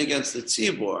a din against the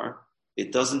tzibor,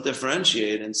 it doesn't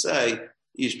differentiate and say,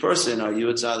 each person, are you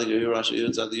a tzaddik, are you a rasha, are you a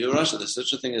tzaddik, are you a rasha? There's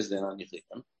such a thing as din on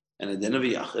yichidim. And a din of a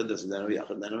yachid, there's a din of a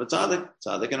yachid, din of a tzaddik.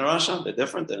 Tzaddik and a rasha, they're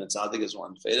different. And a tzaddik is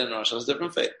one fate and a rasha is a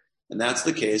different fate. And that's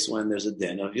the case when there's a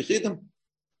din of yichidim.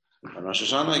 On Rosh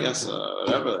Hashanah, I guess,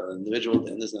 whatever, individual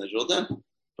din, there's an individual din.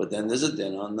 But then there's a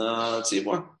din on the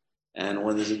tzibor. And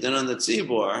when there's a din on the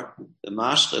tzibor, the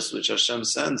mashchas, which Hashem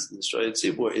sends to destroy the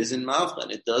tzibor, is in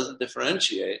mavchan. It doesn't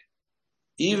differentiate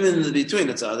even between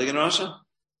the tzaddik and Rasha.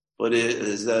 But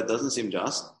that doesn't seem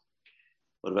just.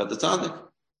 What about the tzaddik?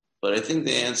 But I think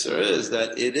the answer is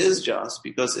that it is just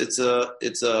because it's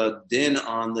a din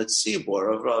on the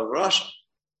tzibor of Rasha.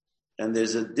 And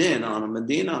there's a din on a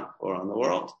Medina or on the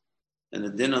world. And the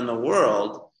din on the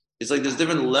world, it's like there's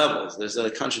different levels. There's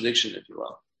a contradiction, if you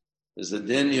will. There's a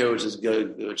din here which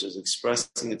is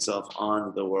expressing itself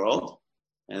on the world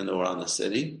or on the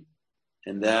city.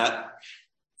 And that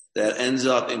ends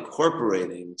up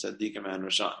incorporating tzaddikim and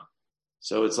Rashan.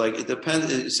 So it's like, it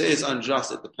depends, you say it's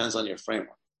unjust, it depends on your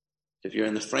framework. If you're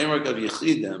in the framework of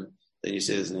Yechidim, then you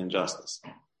say it's an injustice.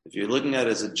 If you're looking at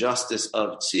it as a justice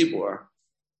of tzibor,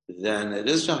 then it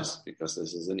is just, because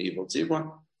this is an evil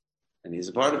tzibor, and he's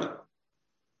a part of it.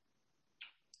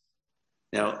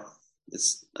 Now,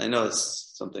 I know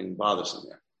it's something bothersome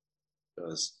here,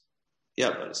 because,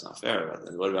 but it's not fair.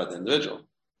 What about the individual?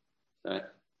 Right?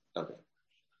 Okay.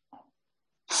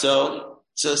 So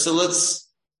let's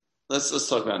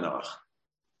talk about Noach.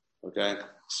 Okay.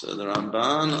 So the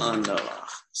Ramban on Noach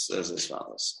says as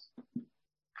follows.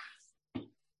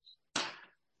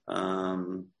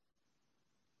 Are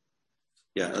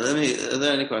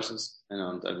there any questions? I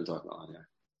know I've been talking a lot here.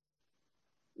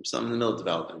 I'm in the middle of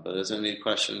developing, but is there any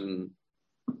question?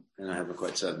 And I haven't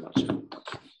quite said much yet.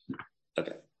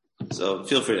 Okay. So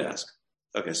feel free to ask.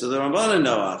 Okay. So the Ramban on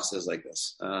Noach says like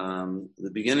this.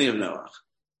 The beginning of Noach,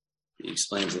 he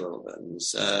explains a little bit. And he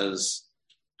says,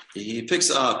 he picks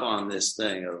up on this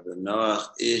thing of the Noach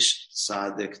ish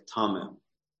tzaddik tamim.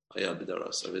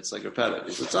 So it's like repetitive.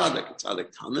 He's a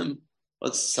tzaddik tamim.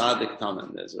 What's tzaddik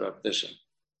tamim? There's a repetition.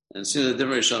 And soon the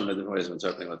different Rishonim have different ways of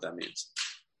interpreting what that means.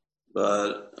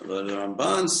 But the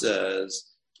Ramban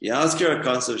says, Yazkir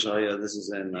HaKasav Shaya, this is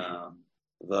in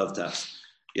Vav Test.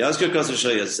 Yazkir HaKasav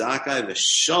Shaya, Zakai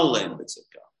v'sholem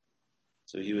b'tzidka.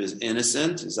 So he was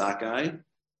innocent, Zakai,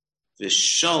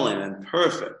 v'sholem, and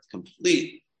perfect,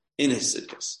 complete in his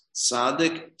tzidkas.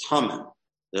 Tzaddik tamim.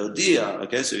 The Odia,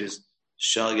 okay, so he's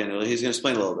again, he's going to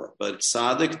explain a little bit, but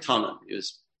tzaddik tamim. He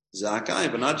was Zakai,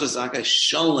 but not just Zakai,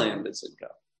 sholem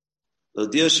b'tzidka. The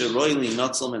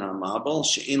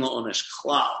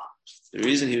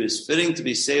reason he was fitting to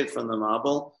be saved from the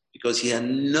mabul, because he had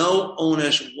no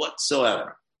onesh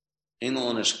whatsoever.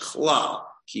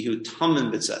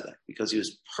 Because he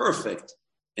was perfect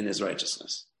in his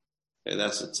righteousness. Okay,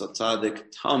 that's a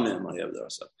tzaddik tamim.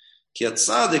 Because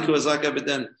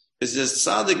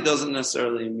tzaddik doesn't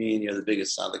necessarily mean you're the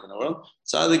biggest tzaddik in the world.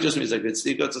 Tzaddik just means like it's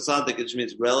tzaddik, it just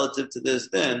means relative to this,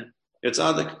 then you're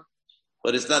tzaddik.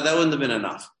 But it's not, that wouldn't have been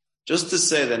enough. Just to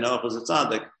say that Noach was a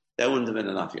tzaddik, that wouldn't have been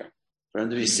enough here. For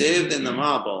him to be saved in the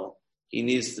mabul, he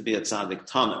needs to be a tzaddik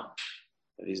tamim.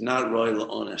 But he's not royal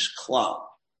onesh klal.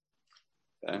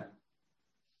 Okay?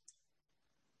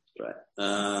 Right.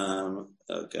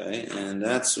 Okay, and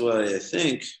that's why I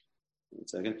think, 1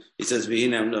 second, he says,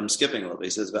 I'm skipping a little bit.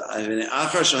 He says, and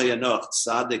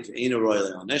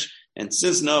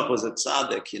since Noach was a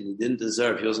tzaddik and he didn't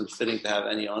deserve, he wasn't fitting to have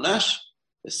any onesh,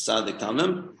 the tzaddik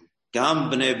tamim,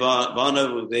 gam b'nei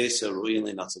banav u'beisa ru'in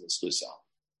le'natzah.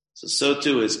 So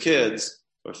too his kids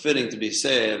were fitting to be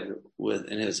saved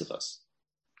in his of us.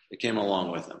 They came along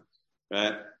with him,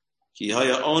 right? Ki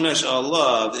haya onesh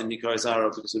alav in mikar zaro,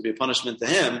 because it would be a punishment to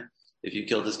him if you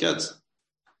killed his kids,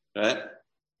 right?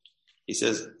 He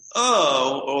says,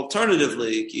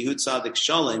 alternatively, ki hu tzaddik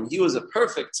shalom, he was a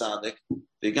perfect tzaddik,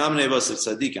 v'gam b'nei b'asav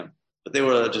tzaddikim, but they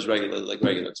were just regular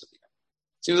tzaddikim.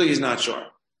 Seems like he's not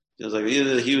sure. Feels like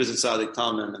either he was a tzaddik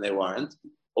tamim and they weren't,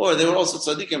 or they were also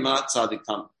tzaddikim, not tzaddik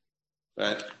tamim.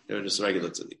 Right? They were just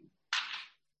regular tzaddikim.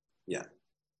 Yeah.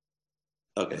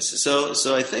 Okay. So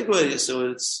I think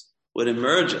what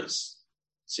emerges,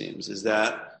 seems, is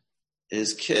that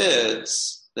his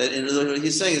kids, what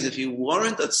he's saying is if you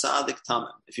weren't a tzaddik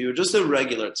tamim, if you were just a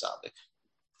regular tzaddik,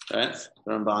 right?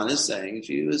 The Ramban is saying if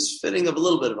he was fitting of a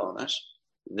little bit of onesh,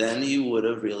 then he would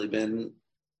have really been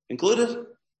included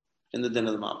in the din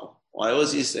of the mabul. Why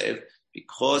was he saved?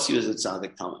 Because he was a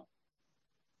tzaddik tamim,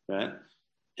 right?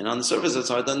 And on the surface, it's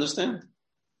hard to understand.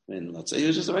 I mean, let's say he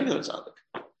was just a regular tzaddik.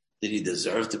 Did he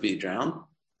deserve to be drowned?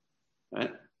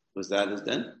 Right? Was that his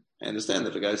din? I understand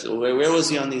that the guy said, well, where was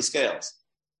he on these scales?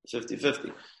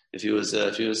 50-50. If he was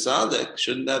tzaddik,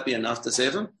 shouldn't that be enough to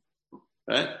save him?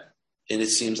 Right? And it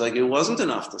seems like it wasn't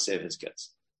enough to save his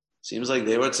kids. It seems like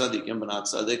they were tzaddikim, but not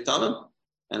tzaddik tamim.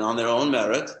 And on their own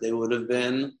merit, they would have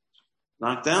been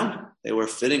knocked down. They were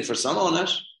fitting for some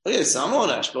onesh, Okay, some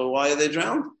onesh, but why are they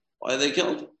drowned? Why are they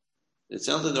killed? It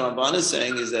sounds like the Ramban is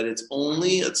saying is that it's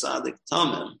only a tzaddik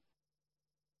tamim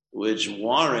which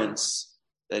warrants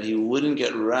that he wouldn't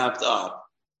get wrapped up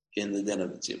in the din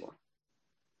of the tzibur.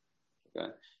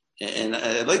 Okay, and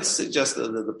I'd like to suggest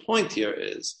that the point here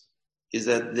is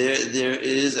that there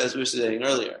is, as we were saying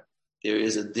earlier, there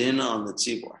is a din on the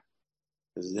tzibur.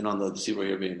 There's a din on the tzibur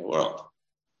here being the world,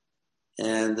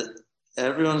 and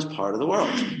everyone's part of the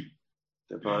world.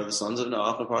 They're part of the sons of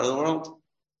Noach, they're part of the world.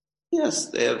 Yes,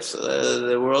 they have.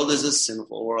 The world is a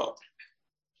sinful world.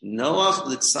 Noach,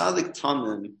 the tzaddik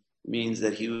tamim, means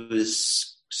that he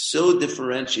was so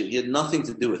differentiated. He had nothing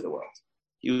to do with the world.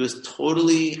 He was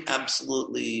totally,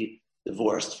 absolutely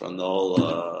divorced from the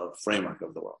whole framework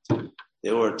of the world.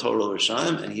 They were total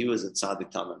Rishonim, and he was a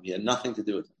tzaddik tamim. He had nothing to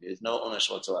do with them. He has no onesh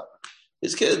whatsoever.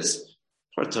 His kids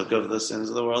partook of the sins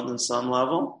of the world in some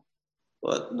level,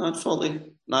 but not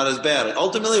fully, not as bad.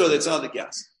 Ultimately, were they tzaddik?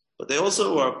 Yes, but they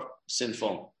also were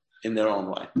sinful in their own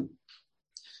way.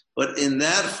 But in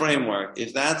that framework,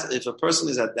 if a person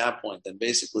is at that point, then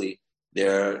basically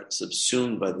they're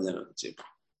subsumed by the din of the tzibur.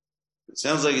 It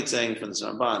sounds like it's saying from the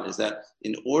Ramban is that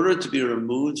in order to be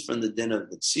removed from the din of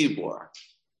the tzibur,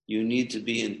 you need to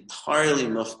be entirely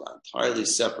mufta, entirely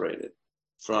separated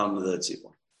from the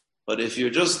tzibur. But if you're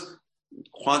just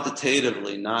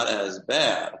quantitatively not as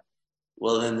bad,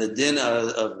 well, then the din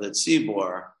of the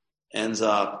tzibur ends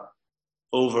up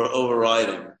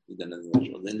overriding the din of the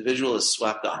individual. The individual is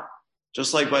swept up,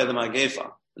 just like by the magefa.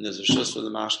 And there's a shus for the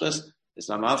mashkas. It's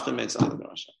not mafka makes out of the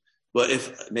rasha. But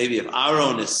if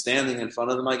Aaron is standing in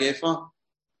front of the magefa,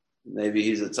 maybe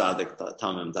he's a tzaddik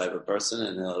tamim type of person,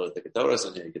 and he'll take a Torah,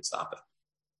 and he could stop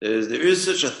it. There is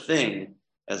such a thing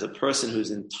as a person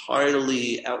who's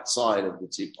entirely outside of the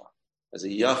tzibur, as a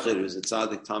yachid who's a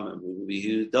tzaddik tamim,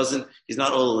 he's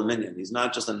not all minion. He's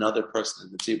not just another person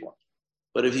in the tzibur.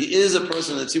 But if he is a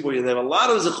person in the tzibur, they have a lot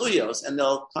of zechuyos, and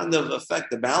they'll kind of affect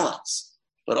the balance.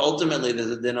 But ultimately,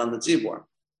 there's a din on the tzibur.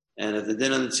 And if the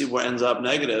din on the tzibur ends up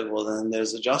negative, well, then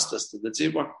there's a justice to the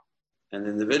tzibur. And the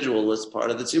individual is part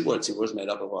of the tzibur. Tzibur is made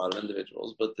up of a lot of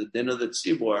individuals, but the din of the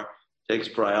tzibur takes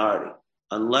priority.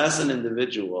 Unless an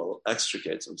individual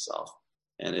extricates himself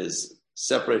and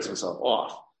separates himself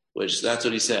off, which that's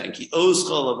what he's saying.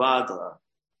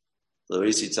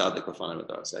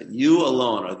 You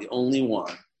alone are the only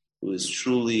one who is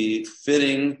truly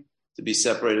fitting to be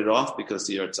separated off because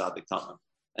you're tzaddik tamim.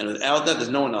 And without that, there's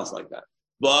no one else like that.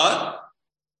 But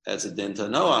that's a din to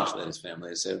Noach that his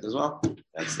family is saved as well.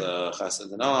 That's the chesed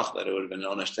to Noach that it would have been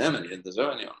onesh to him and he didn't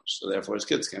deserve any onesh. So therefore his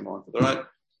kids came on to the right.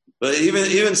 But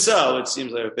even so, it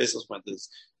seems like Basil's point is,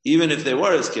 even if they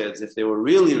were his kids, if they were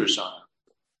really Rishonim,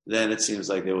 then it seems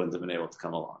like they wouldn't have been able to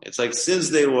come along. It's like since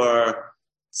they were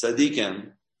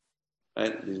tzaddikim,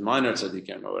 right, these minor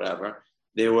tzaddikim or whatever,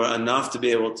 they were enough to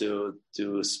be able to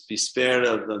be spared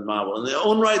of the mabul. In their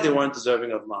own right, they weren't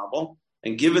deserving of mabul.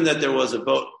 And given that there was a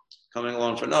boat coming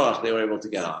along for Noach, they were able to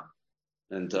get on.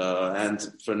 And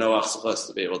for Noach's chus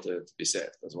to be able to be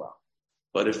saved as well.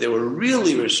 But if they were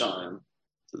really Rishonim,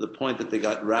 to the point that they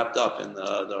got wrapped up in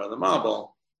the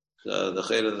mabul, the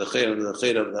chayt of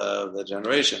the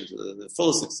generation, to the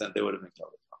fullest extent, they would have been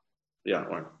killed. Yeah,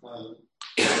 Warren.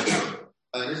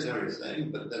 I understand what you're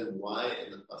saying, but then why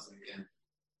in the pasuk again,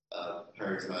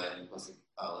 Parakzai and pasuk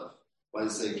Aleph, why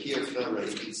does it say Kiyafel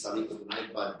Reiki Salik of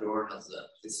night Bador Hazeh?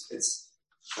 It's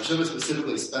Hashem is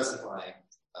specifically specifying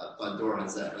Bador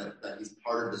Hazeh that he's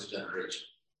part of this generation.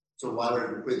 So why would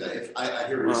it include that? If I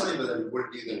hear what you're saying, but then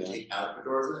wouldn't you then take out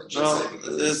Bador Hazeh?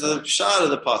 Well, there's a shot of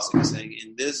the pasuk saying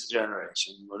in this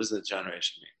generation. What does the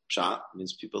generation mean? Shot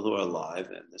means people who are alive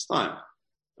in this time.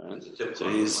 Right? So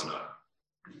he's.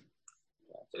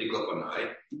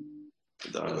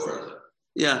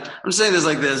 Yeah, I'm saying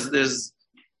there's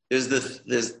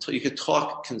you could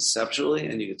talk conceptually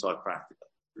and you could talk practically.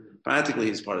 Practically,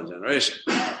 he's part of the generation.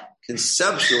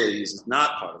 Conceptually, he's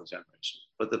not part of the generation.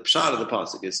 But the pshat of the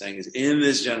pasuk is saying is in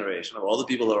this generation of all the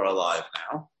people who are alive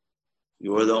now,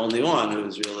 you are the only one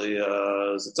who's really a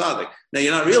tzaddik. Now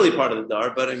you're not really part of the dar,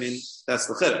 but I mean that's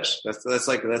the chiddush.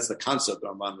 That's the concept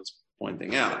Ramban is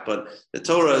pointing out. But the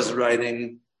Torah is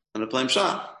writing on a plain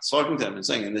pshat. It's talking to him and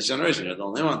saying, in this generation, you're the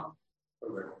only one.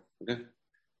 Okay.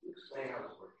 Explain how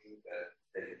it's working that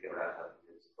they could get wrapped up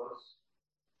in his clothes.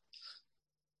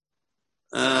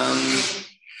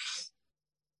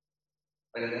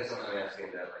 Like, I guess I'm asking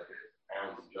that, like,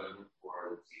 Aaron's judgment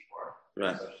for the C4,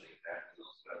 right? Especially that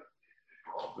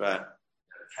individual. Right.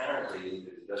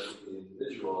 Apparently, it's judgment for the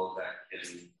individual that can,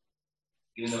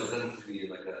 even though it doesn't be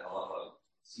like a halacha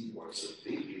C4, so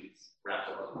it's wrapped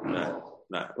up in the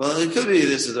Right. Well, it could be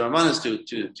this is the Ramban has two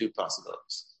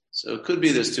possibilities. So it could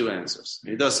be there's two answers.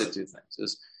 He does say two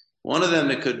things. One of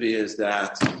them it could be is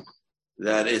that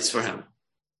it's for him,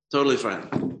 totally for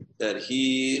him, that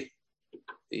he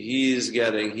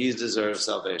deserves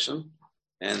salvation,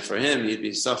 and for him he'd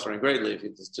be suffering greatly if he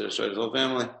destroyed his whole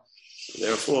family.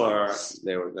 Therefore,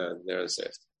 they're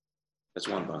saved. That's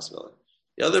one possibility.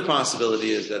 The other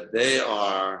possibility is that they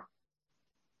are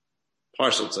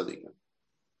partial tzaddikim,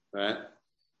 right?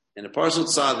 And a partial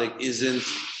tzaddik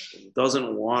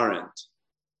doesn't warrant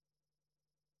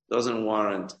his own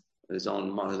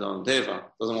teva,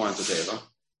 doesn't warrant the teva.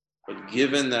 But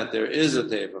given that there is a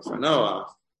teva for Noah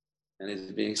and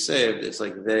he's being saved, it's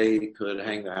like they could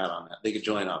hang their hat on that. They could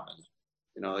join up in it.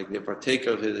 Like they partake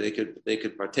of his. They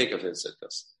could partake of his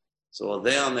siddhas. So while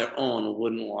they on their own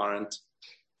wouldn't warrant,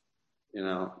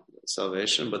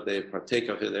 salvation, but they partake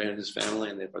of him. They're in his family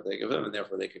and they partake of him, and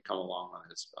therefore they could come along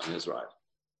on his ride.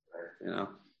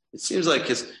 It seems like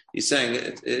he's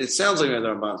saying it sounds like the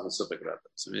Ramban's Masupik read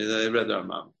this. I mean, I read the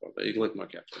Ramban before, but you can look more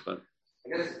carefully. But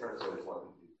I guess the first one is one.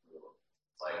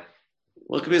 It's like,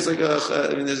 well, it could be. It's like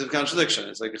there's a contradiction.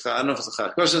 It's like I don't know if it's a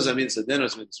question. Does that mean it's a din or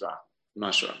it's rachman? I'm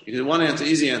not sure. You could one answer,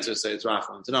 easy answer, say it's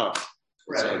rachman to know.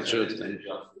 Right. The truth thing.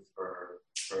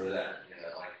 For that.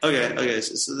 Okay.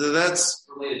 So that's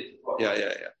related.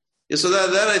 Yeah. So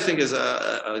that I think is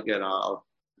again I'll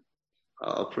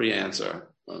pre-answer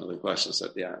one of the questions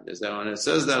at the end. Is that when it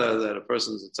says that a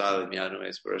person's a tzaddik miyad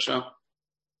meis parasha,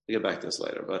 we'll get back to this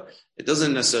later, but it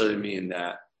doesn't necessarily mean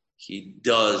that he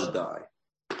does die.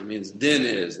 It means din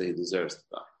is that he deserves to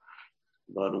die.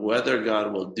 But whether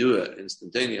God will do it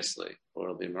instantaneously, or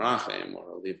it'll be merachim, or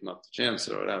he'll leave him up to chance,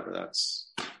 or whatever,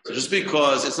 that's so. Just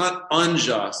because it's not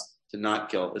unjust to not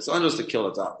kill, it's unjust to kill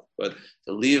a tzaddik, but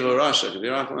to leave a rasha could be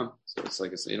rachman. So it's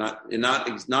like you're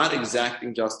not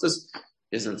exacting justice.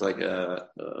 Isn't like a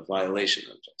violation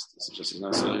of justice. It's just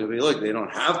necessarily going to be, look, they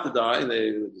don't have to die,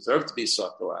 they deserve to be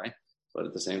sucked away, but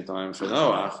at the same time, for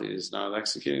Noah, he's not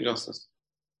executing justice.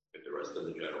 If the rest of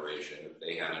the generation, if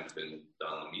they hadn't been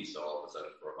done Misa all of a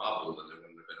sudden for a Mabul, then there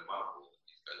wouldn't have been a Mabul.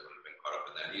 These guys wouldn't have been caught up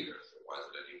in that either. So why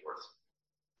is it any worse?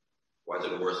 Why is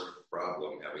it a worse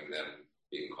problem having them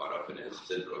being caught up in his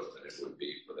sidros than it would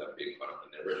be for them being caught up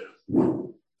in their riches?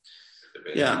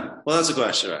 Yeah, well, that's a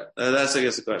question, right? That's, I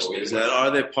guess, the question is that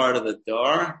are they part of the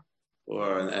dar,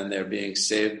 and they're being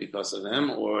saved because of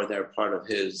him, or they're part of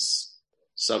his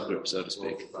subgroup, so to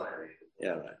speak? Yeah,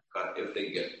 right. God, if they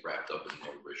get wrapped up in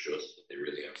their rishus, if they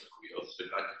really have zakuyos, so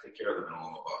God can take care of them in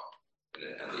all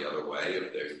and the other way,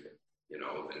 if they're,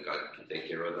 then God can take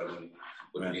care of them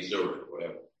with right. Visa or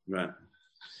whatever. Right.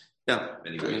 Yeah.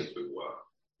 Many ways to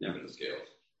even the scales.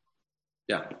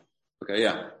 Yeah. Okay.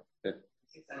 Yeah.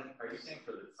 Are you saying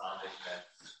for the tzaddik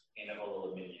that's in a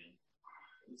whole minion?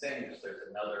 Are you saying that there's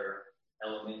another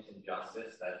element in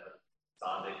justice that the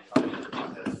tzaddik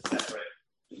has a separate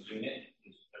unit?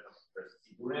 There's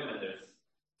tiburim and there's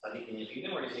tzaddik in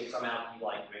yeshinim, or do you think somehow he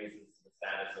raises the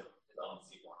status of his own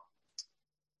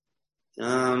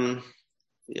tzibur?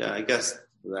 Yeah, I guess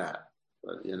that.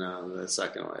 But the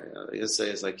second way, I guess say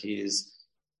it's like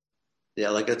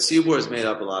like a tzibur is made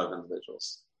up of a lot of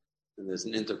individuals. And there's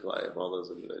an interplay of all those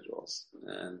individuals.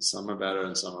 And some are better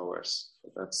and some are worse.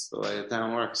 But that's the way a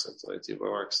town works. That's the way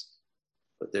tzibur works.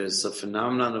 But there's a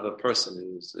phenomenon of a person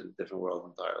who's in a different world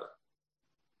entirely.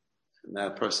 And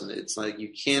that person, it's like you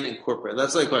can't incorporate.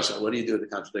 That's like a question. What do you do with the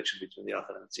contradiction between the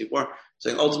Yachad and the tzibur?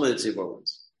 Saying ultimately the tzibur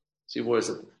wins. Tzibur is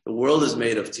the world is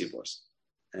made of tziburs.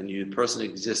 And the person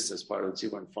exists as part of the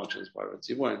tzibur and functions as part of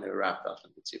the tzibur, and they're wrapped up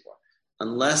in the tzibur.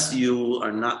 Unless you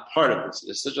are not part of it.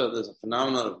 There's a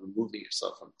phenomenon of removing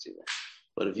yourself from the tzibur.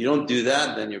 But if you don't do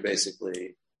that, then you're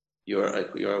basically,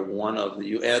 you're one of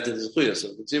you add to the zechuyos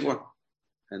of the tzibur.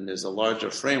 And there's a larger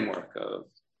framework of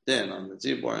din on the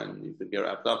tzibur, and you could get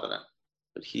wrapped up in it.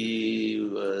 But he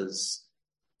was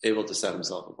able to set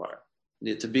himself apart.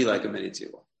 To be like a mini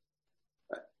tzibur.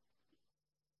 Right.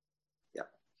 Yeah.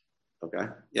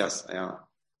 Okay. Yes, I am.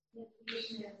 The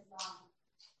condition is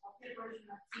a version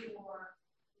of tzibur.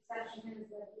 The exception is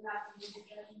that you have to use the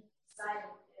judgment side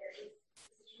of the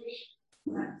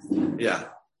situation.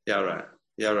 Yeah, right.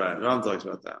 Ram talks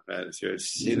about that, right? If you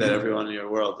see that everyone in your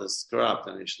world is corrupt,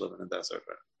 then you should live in a desert.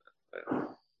 Right?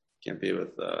 Can't be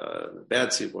with bad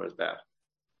tzibur is bad.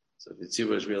 So if the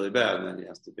tzibur is really bad, then he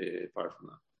has to be apart from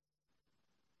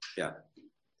that.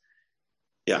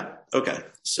 Yeah. Okay.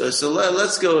 So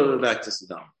let's go back to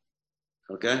Saddam.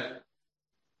 Okay.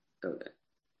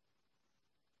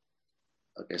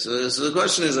 So the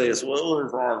question is, I guess, what will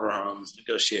involve Abraham's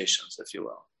negotiations, if you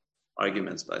will,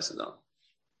 arguments by Saddam?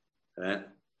 Right?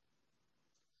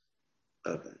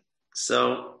 Okay.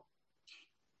 So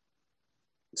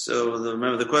So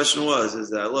remember the question is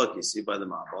that look, you see by the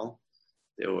Mabul,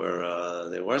 they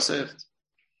were saved.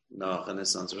 Noach and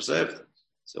his sons were saved.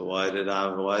 So why did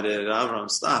Abraham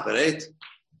stop at 8?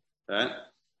 Right?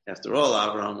 After all,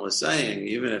 Abraham was saying,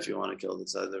 even if you want to kill the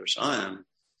Rishonim,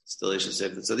 still you should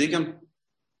save the tzaddikim.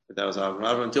 But that was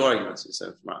Abraham. 2 arguments he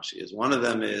said from Rashi. One of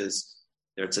them is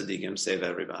they're tzaddikim, save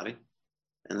everybody.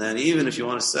 And then even if you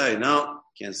want to say, no,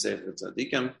 can't save the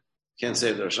tzaddikim, can't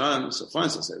save the Rishonim, so fine,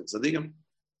 so save the tzaddikim.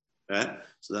 Right?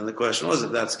 So then the question was,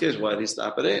 if that's the case, why did he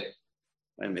stop at 8?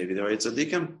 Right? Maybe there were 8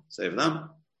 tzaddikim, save them.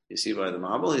 You see by the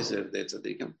Mabul, he saved 8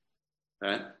 tzaddikim.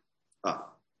 Right?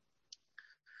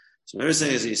 So what we're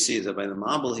saying is, you see that by the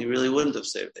Mabul, he really wouldn't have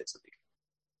saved 8 tzaddikim.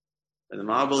 By the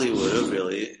Mabul, he would have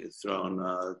really thrown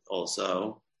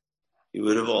he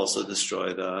would have also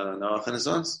destroyed Noach and his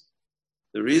sons.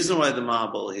 The reason why the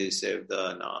Mabul, he saved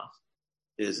Noach,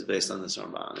 is based on this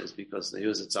Ramban, is because he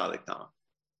was a tzaddik tamim.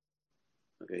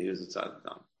 Okay, he was a tzaddik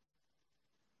tamim.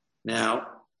 Now,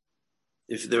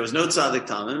 if there was no tzaddik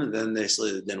tamim, then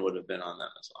basically the din would have been on them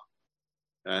as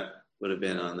well. Right? Would have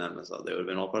been on them as well. They would have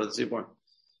been all part of the tzibur.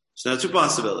 So now 2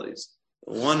 possibilities.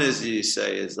 One is you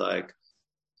say is like,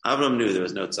 Abraham knew there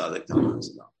was no tzaddik tamim.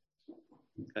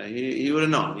 Okay, he would have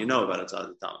known. You know about a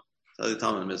tzaddik tamim. Tzaddik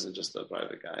tamim isn't just a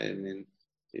private guy. I mean,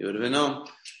 he would have been known.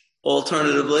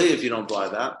 Alternatively, if you don't buy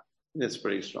that, it's a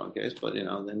pretty strong case, but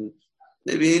then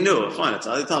maybe he knew. Fine, it's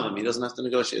tzaddik tamim. He doesn't have to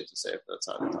negotiate to say if that's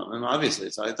tzaddik tamim. Obviously,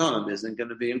 tzaddik tamim isn't going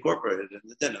to be incorporated in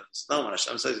the din of Sodom. When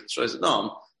Hashem says he destroys Sodom,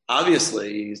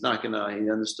 obviously he's not going to. He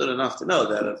understood enough to know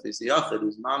that if he's the yachid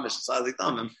who's mamish tzaddik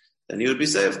tamim, then he would be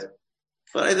saved.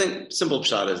 But I think simple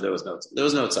pshat is there was no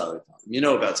tzaddik tamim. You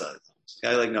know about tzaddik tamim.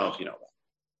 Okay, like no, if you know about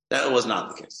it. That was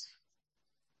not the case.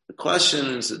 The question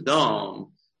in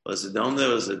Sodom was there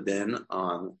was a din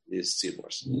on these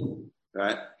tziburs,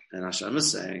 right? And Hashem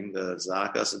is saying the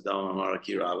Zaka Sodom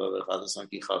Amaraki Rabba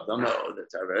V'Chadasanki Chavdam, that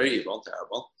they're very evil,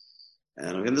 terrible, and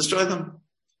I'm going to destroy them.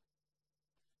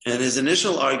 And his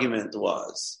initial argument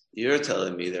was, you're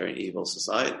telling me they're an evil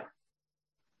society,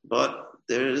 but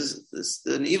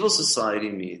an evil society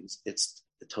means it's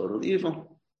totally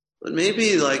evil. But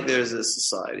maybe there's a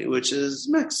society which is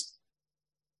mixed.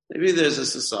 Maybe there's a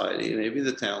society, maybe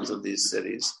the towns of these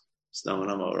cities, Sodom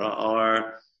and Amorah,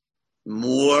 are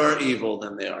more evil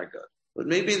than they are good. But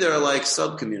maybe there are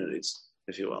sub-communities,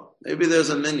 if you will. Maybe there's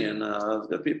a minion of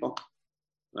good people,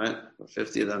 right? Or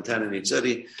 50 of them, 10 in each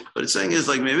city. But it's saying is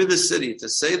maybe the city, to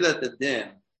say that the din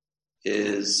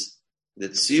is the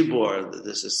tzibur, that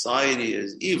the society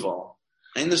is evil,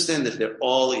 I understand if they're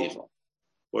all evil,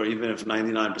 or even if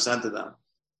 99% of them,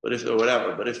 but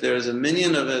if there's a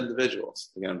minion of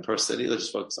individuals, again, per city, let's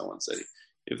just focus on one city.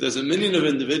 If there's a minion of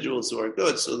individuals who are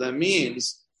good, so that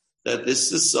means that this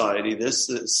society, this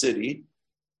city,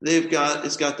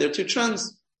 it's got their 2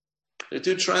 trends. There are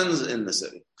 2 trends in the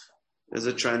city. There's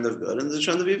a trend of good and there's a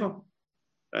trend of evil,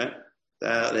 right?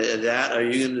 That are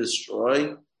you going to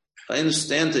destroy? I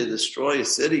understand to destroy a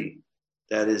city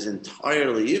that is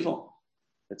entirely evil.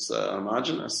 It's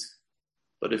homogenous.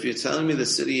 But if you're telling me the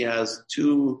city has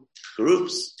 2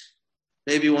 groups,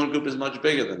 maybe one group is much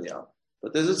bigger than the other.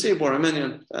 But there's a tzibur, a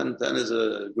minion, and 10 is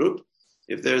a group.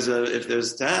 If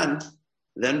there's 10,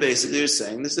 then basically you're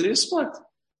saying the city is split.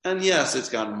 And yes, it's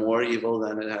got more evil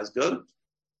than it has good.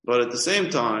 But at the same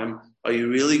time, are you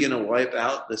really going to wipe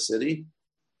out the city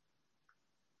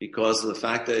because of the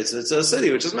fact that it's a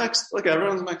city which is mixed? Look,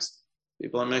 everyone's mixed.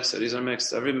 People are mixed. Cities are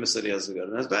mixed. Every city has a good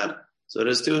and has bad. So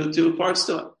there's two parts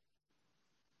to it.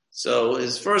 So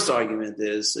his first argument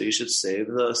is, so you should save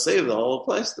the whole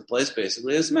place. The place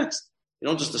basically is mixed. You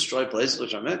don't just destroy places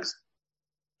which are mixed.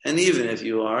 And even if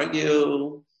you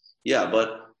argue, but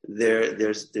they're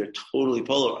totally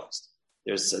polarized.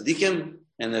 There's tzaddikim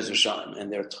and there's Rishonim,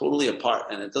 and they're totally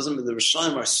apart. And it doesn't mean the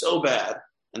Rishonim are so bad,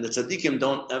 and the tzaddikim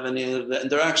don't have any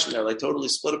interaction. They're totally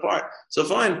split apart. So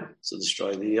fine, so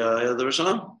destroy the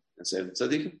Rishonim and save the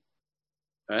tzaddikim,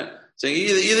 right? So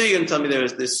either you're going to tell me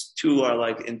this 2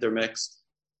 are intermixed.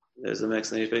 There's a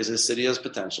mix, and you face the city has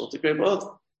potential to create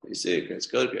both. You see, it creates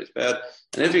good, creates bad.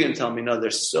 And if you're going to tell me, no, they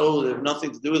have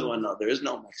nothing to do with one another, there is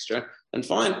no mixture, then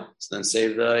fine. So then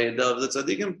save the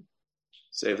tzaddikim.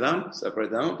 Save them, separate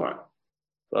them apart.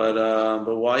 But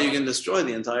why are you going to destroy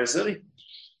the entire city?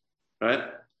 Right?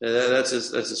 That's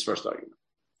his first argument.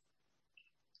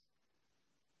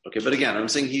 Okay, but again, I'm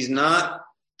saying he's not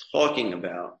talking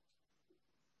about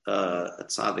a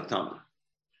tzaddik tamim.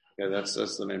 Okay, that's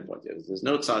the main point here. There's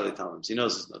no tzaddik tamims. He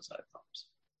knows there's no tzaddik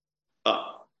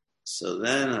tamims. So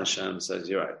then Hashem says,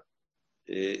 you're right.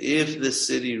 If the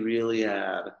city really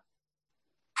had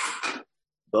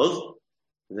both,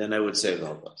 then I would save the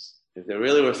whole place. If there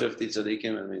really were 50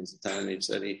 tzaddikim, it means 10 in each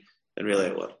city, then really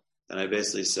it would. And I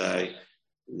basically say,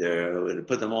 would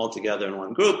put them all together in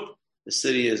one group. The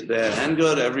city is bad and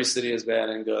good. Every city is bad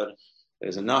and good.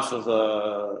 There's enough of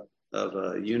a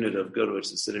unit of good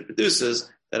which the city produces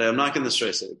that I'm not going to destroy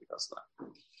a city because of that.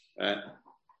 Right?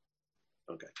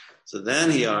 Okay. So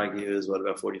then he argues, what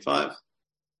about 45?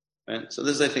 Right? So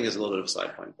this, I think, is a little bit of a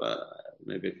side point, but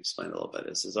maybe I can explain a little bit.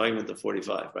 It's his argument of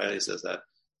 45, right? He says that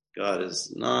God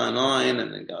is 9,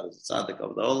 and then God is tzaddik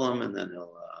of the olam, and then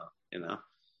he'll,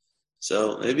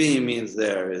 So maybe he means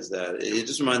there is that, it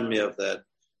just reminded me of that,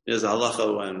 there's a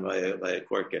halacha when by a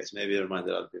court case. Maybe it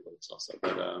reminded other people this also,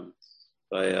 but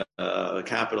by a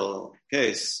capital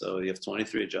case, so you have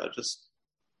 23 judges,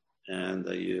 and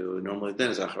you normally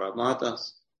then is acharad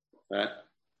matas, right?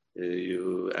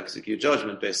 You execute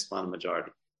judgment based upon a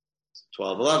majority.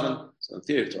 12-11, so in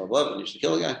theory, 12-11, you should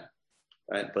kill a guy,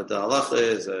 right? But the halacha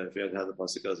is, I forget how the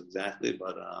pasuk goes exactly,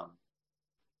 but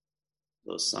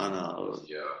Losana.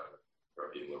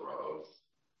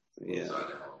 Yeah.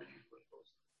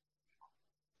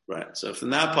 Right. So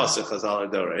from that pasuk, Chazal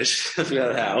Doresh, I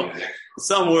forgot how,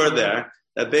 some word there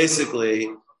that basically,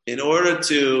 in order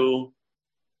to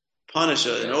punish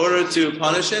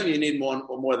him, you need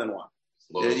more than one.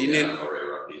 You need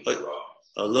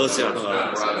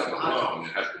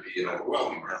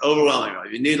overwhelming.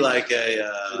 You need like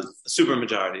a super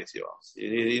majority, if you will. You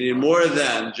need more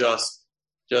than just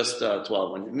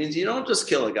 12. It means you don't just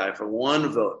kill a guy for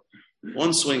one vote,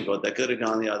 one swing vote that could have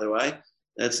gone the other way.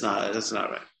 That's not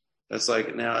right. That's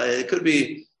like, now it could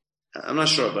be, I'm not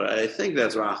sure, but I think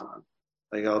that's Rahman.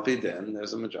 Like Al Pidin,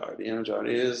 there's a majority, and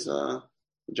majority is he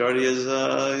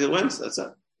wins. That's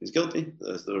it. He's guilty.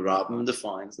 The robe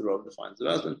defines the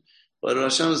husband. But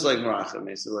Hashem is like Merachim.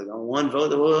 He says like on one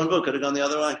vote could have gone the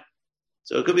other way.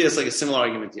 So it could be like a similar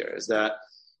argument here, is that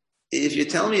if you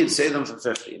tell me you'd save them for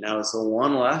 50, now it's a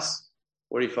one less,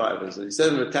 45 is it. You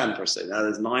said them for 10 per city. Now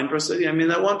there's 9 per city. I mean,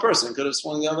 that one person could have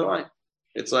swung the other way.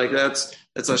 It's like that's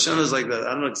Hashem is like that.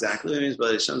 I don't know exactly what it means,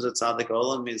 but Hashem's a tzaddik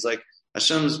olam means like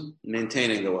Hashem's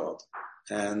maintaining the world.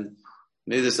 And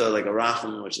maybe there's like a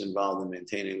racham which is involved in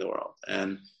maintaining the world.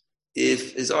 And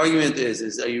if his argument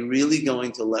is are you really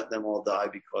going to let them all die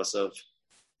because of,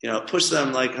 push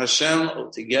them like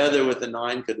Hashem together with the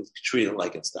 9 could treat it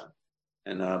like it's them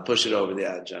and push it over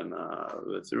the edge and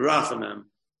through rachamim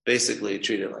basically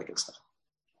treat it like it's them.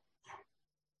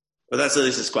 But that's at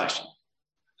least his question.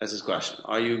 That's his question.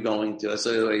 Are you going to? That's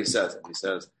the way he says it. He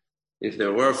says, if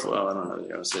there were, I don't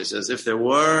know. So he says, if there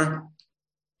were,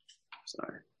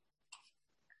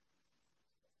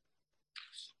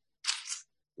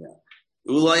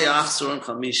 Ulay achsurim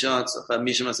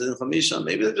chamisha,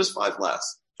 maybe they're just 5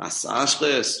 less.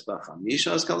 Asashles, but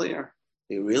chamisha is kaliyah. Are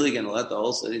you really going to let the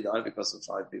whole city die because of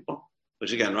 5 people?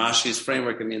 Which again, Rashi's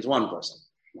framework, it means 1 person,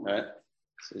 right?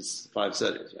 So it's 5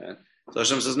 cities, right? So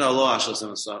Hashem says, no, lo ashles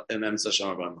emem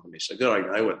sasham arba'im chamisha. Good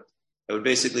argument, I wouldn't. I would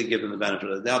basically give them the benefit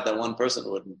of the doubt that 1 person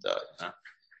wouldn't die.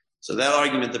 So that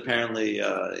argument apparently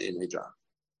it may drop.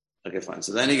 Okay, fine.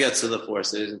 So then he gets to the 4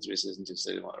 cities and 3 cities and 2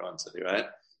 cities, 1 city, right?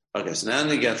 Okay, so then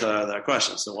we get to that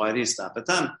question. So why did he stop at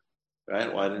 10?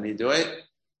 Right? Why didn't he do 8?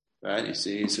 Right? You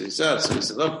see, so he said,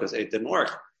 look, because 8 didn't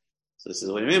work. So this is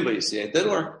what you mean, but you see 8 did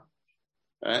work.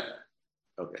 Right?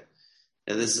 Okay.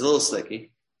 And this is a little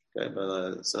sticky. Okay,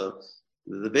 but so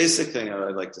the basic thing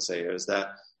I'd like to say here is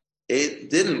that 8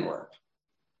 didn't work.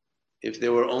 If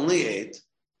there were only 8,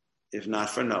 if not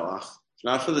for Noach, if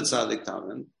not for the Tzaddik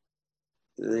Tamin,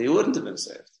 he wouldn't have been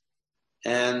saved.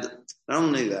 And not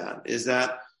only that, is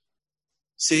that,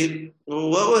 see,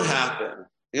 what would happen?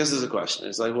 I guess there's a question.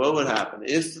 It's like, what would happen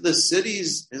if the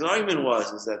cities, his argument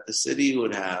is that the city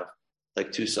would have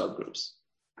like 2 subgroups,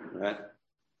 right?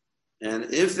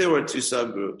 And if there were 2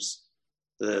 subgroups,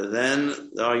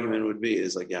 then the argument would be,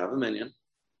 is like you have a minyan,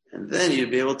 and then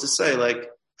you'd be able to say like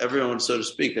everyone, so to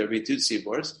speak, there'd be 2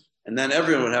 seaboards, and then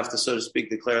everyone would have to, so to speak,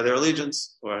 declare their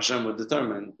allegiance, or Hashem would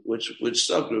determine which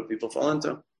subgroup people fall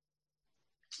into.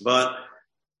 But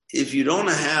if you don't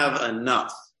have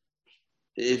enough,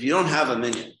 if you don't have a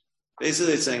minyan,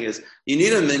 basically it's saying is you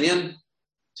need a minyan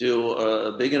to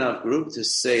a big enough group to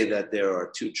say that there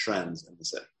are 2 trends in the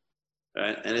city,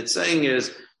 right? And it's saying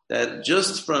is that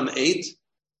just from 8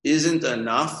 isn't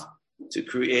enough to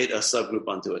create a subgroup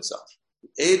unto itself.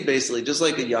 8 basically, just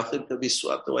like a yachid could be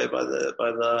swept away by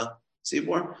the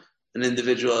seaboard, an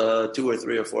individual 2 or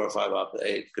 3 or 4 or 5 up to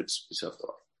 8 could be swept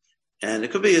away. And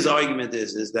it could be his argument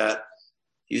is that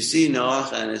you see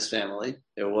Noach and his family,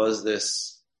 there was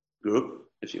this group,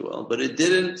 if you will, but it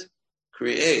didn't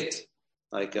create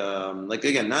like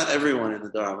again, not everyone in the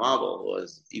Dar HaMabul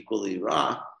was equally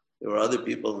Ra, There were other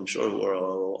people, I'm sure, who were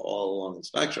all along the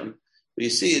spectrum. But you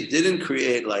see, it didn't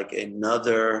create like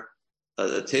another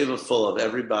a table full of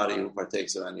everybody who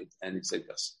partakes of any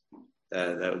tzidkas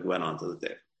that went onto the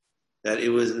table. That it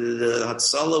was the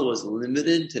Hatzalah was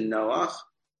limited to Noach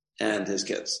and his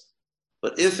kids.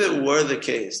 But if it were the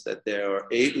case that there were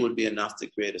 8 would be enough to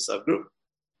create a subgroup,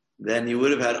 then you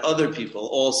would have had other people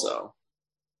also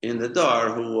in the Dar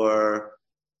who were,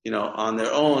 on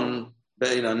their own,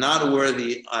 not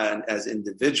worthy as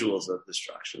individuals of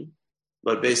destruction,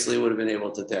 but basically would have been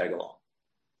able to tag along.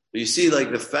 But you see,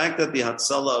 like the fact that the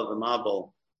Hatzalah of the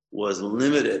Mabul was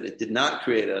limited, it did not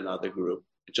create another group.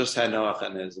 It just had Noach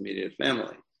and his immediate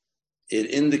family.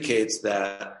 It indicates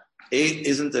that 8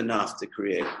 isn't enough to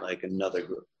create like another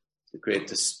group,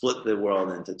 to split the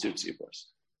world into 2 tzibors.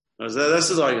 That's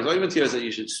his argument. His argument here is that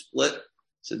you should split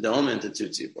Sodom into 2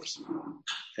 tzibors.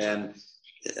 And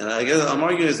I guess I'm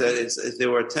arguing is that if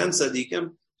there were 10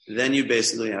 tzaddikim, then you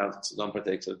basically have Sodom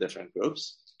partakes of different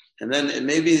groups. And then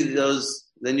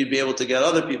then you'd be able to get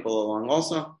other people along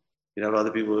also. You'd have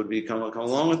other people who would come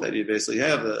along with it. You'd basically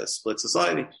have a split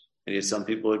society. And some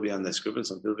people would be on this group and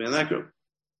some people would be on that group.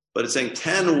 But it's saying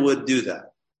 10 would do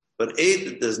that. But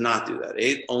 8 does not do that.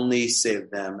 8 only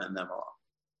save them and them alone.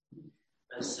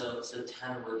 So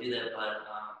 10 would do that, but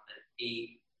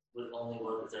 8 would only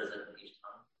work if there's an each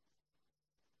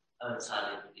time.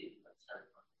 Tzaddik would be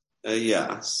tzaddik.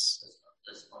 Yes.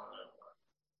 That's one of them.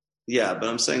 Yeah, but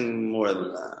I'm saying more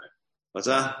than that. What's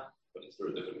that? But it's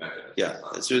through a different mechanism. Yeah,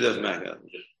 it's through a different mechanism.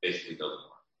 It just basically doesn't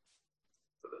work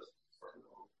for this.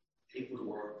 It would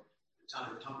work. The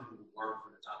Tzaddik would work for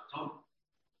the Tzaddik.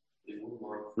 It would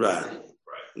work.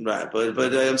 Right.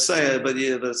 But I'm saying, but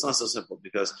it's not so simple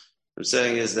because what I'm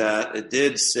saying is that it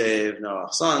did save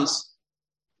Noach's sons,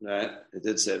 right? It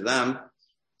did save them.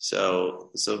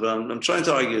 So what I'm trying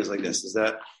to argue is like this: is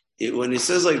that when he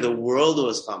says like the world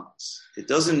was chametz, it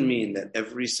doesn't mean that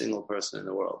every single person in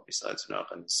the world, besides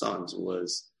Noach and his sons,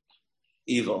 was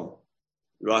evil,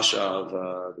 rasha of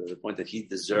the point that he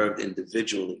deserved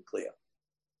individually kliya.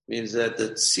 Means that the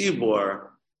tzibor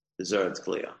deserved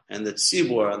kliya, and the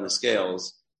tzibor on the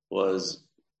scales was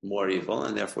more evil,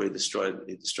 and therefore he destroyed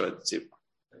the tzibor.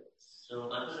 So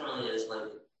my question really is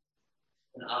like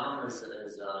when Avram is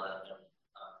about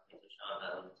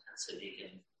 10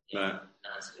 tzaddikim, Right.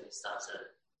 It stops at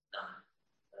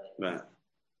 9. Right.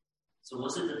 So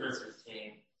what's the difference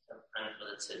between praying for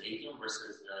the tzaddikim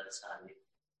versus the tzaddik?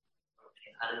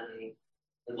 How did they?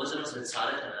 Was it also the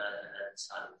tzaddik and a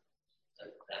tzaddik?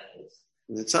 Like that case.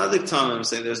 The tzaddik tamim, I'm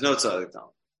saying there's no tzaddik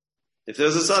tamim. If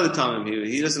there's a tzaddik tamim,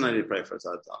 he doesn't need to pray for a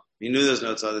tzaddik tamim. He knew there's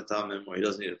no tzaddik tamim, or he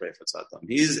doesn't need to pray for a tzaddik tamim.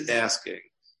 He's asking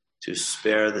to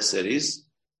spare the cities,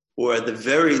 or at the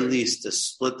very least to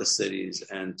split the cities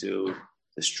and to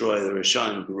destroy the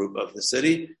Rishonim group of the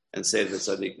city and save the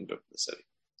tzaddikim group of the city.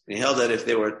 And he held that if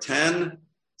there were 10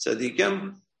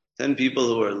 tzaddikim, 10 people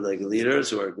who are like leaders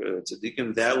who are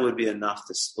tzaddikim, that would be enough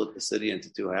to split the city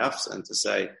into 2 halves and to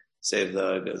say save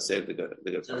the good.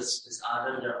 So it's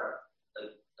either there are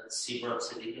like a tzibur of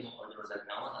tzaddikim or there was like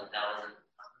no one, like that wasn't.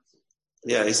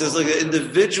 Yeah, he says like an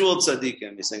individual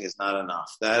tzaddikim, he's saying it's not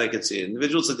enough. That I could see.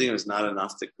 Individual tzaddikim is not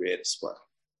enough to create a split.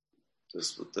 To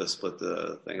split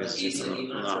the thing.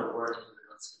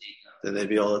 Then they'd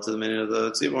be all up to the meaning of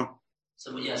the tzibur.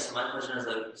 So my question is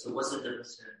like, so what's the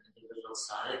difference in individual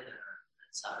tzaddik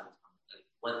and tzaddik? Like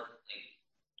what,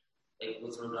 like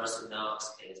with regards to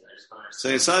Noach's case, I just want to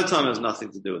understand. So tzaddik tam has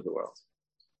nothing to do with the world.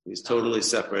 He's totally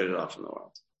separated off from the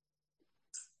world.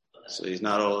 So he's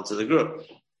not all into the group.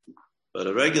 But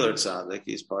a regular tzaddik,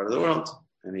 he's part of the world,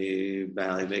 and he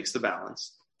makes the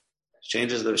balance.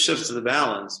 Shifts to the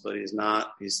balance, but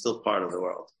he's still part of the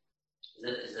world.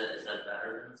 Is that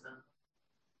better than that?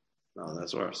 No,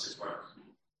 that's worse. It's worse.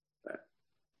 Right.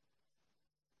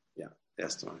 Yeah,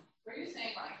 that's the one. Were you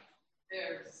saying like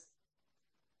there's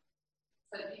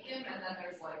tzaddikim and then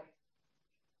there's like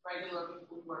regular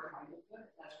people who are kind of good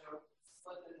that are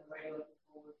split in the regular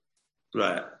people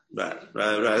Right.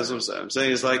 That's what I'm saying. I'm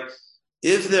saying it's like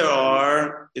if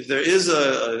there is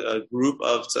a group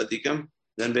of tzaddikim,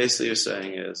 then basically you're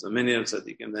saying is a minion of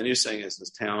tzaddikim. Then you're saying is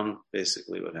this town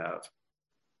basically would have,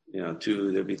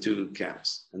 there'd be 2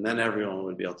 camps, and then everyone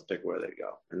would be able to pick where they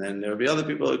go, and then there would be other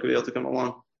people who could be able to come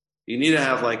along. You need to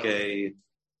have like a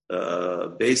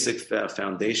basic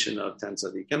foundation of 10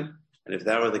 tzaddikim, and if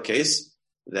that were the case,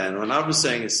 then when I was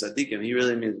saying is tzaddikim, he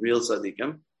really means real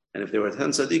tzaddikim. And if there were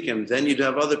 10 tzaddikim, then you'd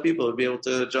have other people who'd be able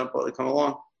to come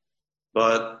along.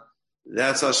 But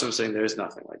that's what I'm saying. There is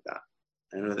nothing like that.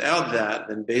 And without that,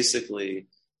 then basically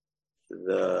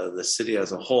the city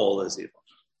as a whole is evil.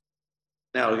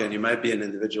 Now, again, you might be an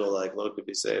individual like Lo could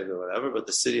be saved or whatever, but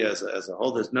the city as a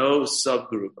whole, there's no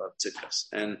subgroup of tzidkas.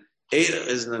 And 8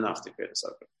 isn't enough to create a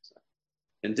subgroup.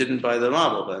 And didn't by the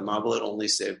Mabul. By the Mabul, it only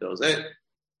saved those 8.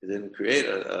 It didn't create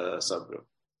a subgroup.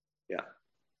 Yeah.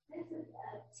 This is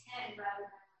 10 rather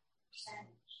than a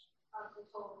percentage of the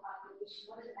total population.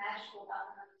 What is magical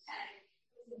about the number 10?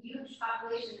 It's a huge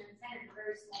population, and 10 is a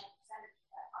very small percentage of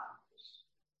that population.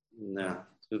 No,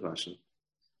 good question.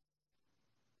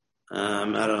 I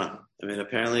don't know. I mean,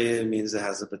 apparently it means it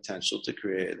has the potential to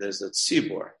create. There's a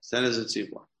tzibor. 10 is a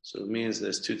tzibor. So it means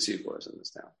there's 2 tzibors in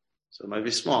this town. So it might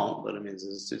be small, but it means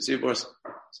there's 2 tzibors.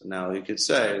 So now you could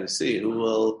say, see, who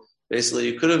will, basically,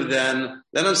 you could have then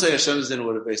I'm saying Hashem's din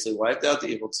would have basically wiped out the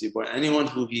evil tzibor. Anyone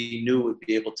who he knew would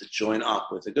be able to join up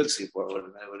with a good tzibor would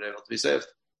have been able to be saved.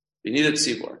 You need a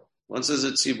tzibor. Once there's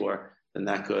a tzibor, then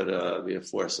that could be a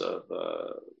force of,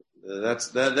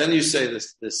 then you say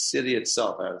the city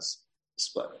itself has a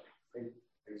split.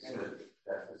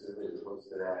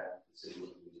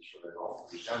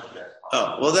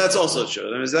 Oh, well, that's also true.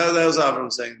 I mean, that was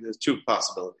Avram saying there's 2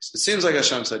 possibilities. It seems like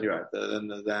Hashem said you're right. Then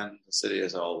the city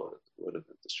as a whole would have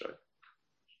been destroyed. It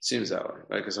seems that way,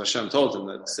 right? Because Hashem told him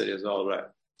that the city is all right.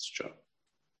 It's true.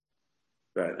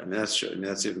 Right. I mean, that's true. I mean,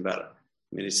 that's even better.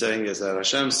 I mean, he's saying is that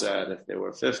Hashem said if there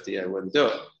were 50, I wouldn't do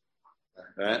it.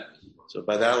 Right? So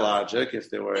by that logic, if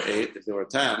there were 8, if there were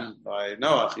 10, by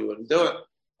Noah, he wouldn't do it.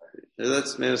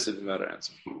 That's maybe an even better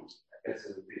answer. I guess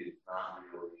it would be not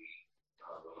really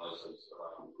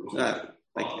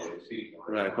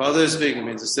Right. Qualitatively speaking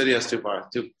means the city has 2 parts,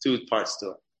 two parts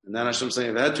to it. And then Hashem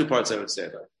saying, if it had 2 parts, I would say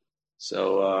that.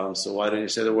 So why didn't you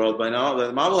say the world by now?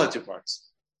 The Mabul had 2 parts.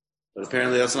 But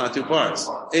apparently that's not 2 parts.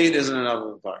 8 isn't enough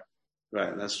of a part.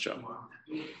 Right, that's true.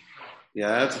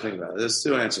 Yeah, I have to think about it. There's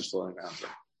 2 answers floating around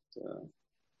there.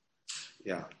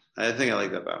 Yeah, I think I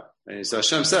like that better. And so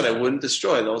Hashem said, I wouldn't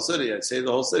destroy the whole city. I'd save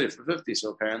the whole city for 50. So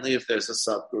apparently if there's a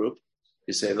subgroup,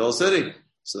 you save the whole city.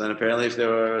 So then apparently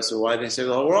so why didn't you save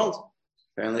the whole world?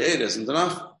 Apparently 8 isn't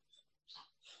enough.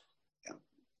 Yeah.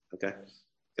 Okay.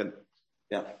 Good.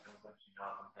 Yeah.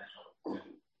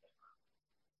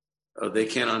 Oh, they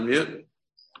can't unmute?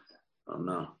 Oh,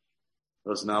 no.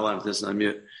 It's not allowed this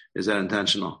unmute. Is that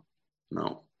intentional?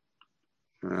 No.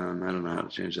 I don't know how to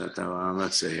change that.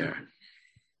 Let's see here.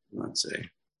 Let's see.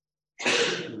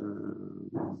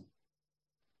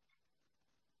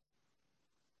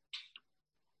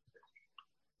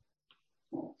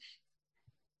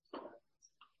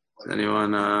 Is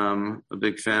anyone a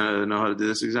big fan? Know how to do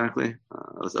this exactly?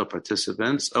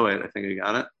 Participants. Oh wait, I think I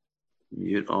got it.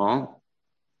 Mute all.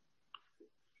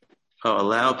 Oh,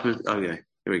 allow. Okay,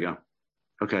 here we go.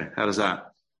 Okay, how does that?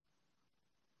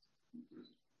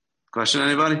 Question,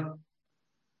 anybody?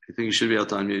 I think you should be able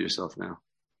to unmute yourself now.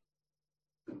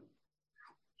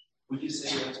 Would you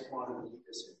say that's part of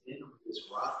this din, this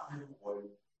Rahman, or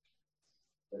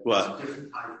what? A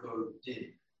different type of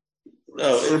din?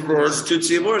 Oh, if there's 2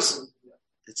 tzibors?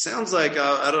 It sounds like,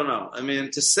 I don't know. I mean,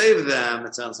 to save them,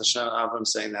 it sounds like Avram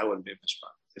saying that wouldn't be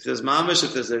mishpat. If there's mamish,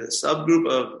 if there's a subgroup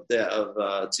of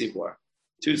tzibor,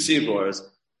 2 tzibors,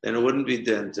 then it wouldn't be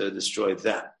din to destroy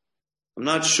them. I'm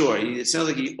not sure. It sounds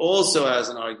like he also has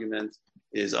an argument: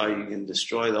 is are you can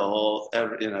destroy the whole?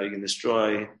 You can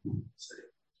destroy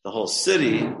the whole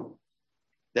city.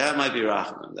 That might be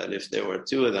Rachman. That if there were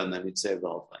 2 of them, then he'd save the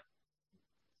whole thing.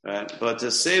 Right? But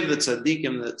to save the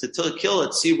tzaddikim, to kill a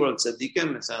tzibur of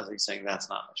tzaddikim, it sounds like saying that's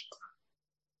not mishpat.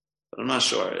 But I'm not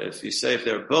sure. If you say if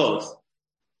they're both,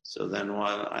 so then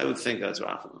why? I would think that's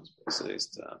Rachman,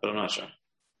 but I'm not sure.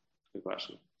 Good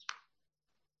question.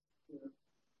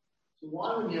 So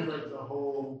why when you have like the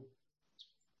whole,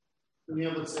 when you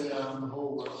have, let's say, the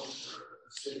whole world or a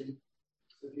city,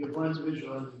 so if you have one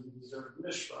individual and you deserve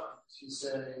mishpat, you say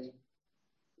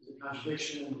there's a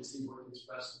contradiction and you see what is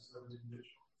expressed in an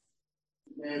individual.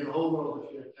 And the whole world,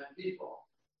 if you have 10 people,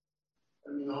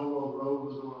 I mean the whole world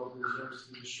over the world deserves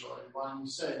to be destroyed. Why do you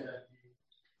say that?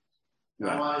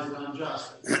 Right. Why is it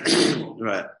unjust?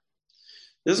 Right.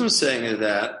 This I'm saying is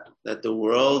that the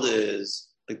world is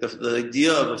like the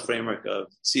idea of a framework of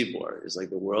tzibor is like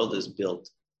the world is built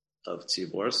of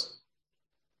tzibors,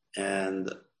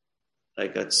 and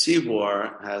like a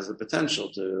tzibor has the potential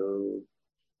to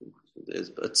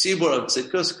a tzibor of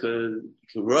tzidkus could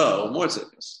grow more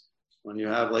tzidkus. When you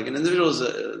have like an individual,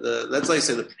 that's like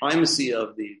say the primacy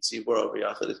of the tzibor over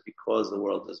yachad is because the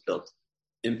world is built,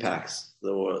 impacts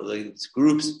the world. Like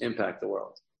groups impact the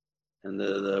world, and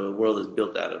the world is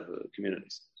built out of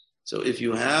communities. So if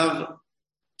you have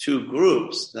 2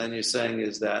 groups, then you're saying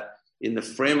is that in the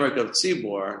framework of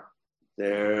tzibor,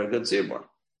 they're a good tzibor.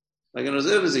 Like in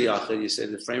Oziv is a Yachid, you say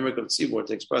the framework of Tzibor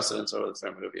takes precedence over the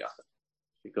framework of Yachid,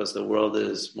 because the world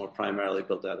is more primarily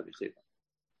built out of Yechidim.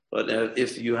 But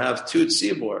if you have two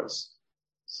Tzibors,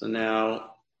 so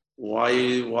now why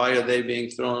are they being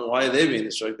thrown? Why are they being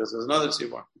destroyed? Because there's another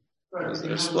Tzibor. Right, because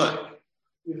they're split.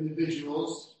 You have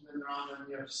individuals, and then they're on them,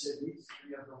 you have cities, and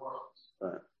you have the world.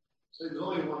 Right. So there's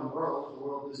only one world, the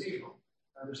world is evil.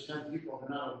 Now there's 10 people,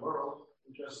 they're not a world,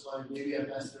 they're just like maybe a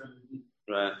Esther and Medina.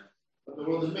 Right. But the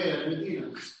world is made out of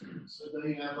Medinas. So then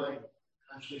you have like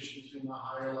contradiction between the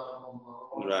higher level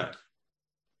and lower level.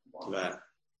 Right.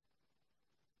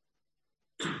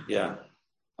 Yeah.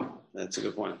 That's a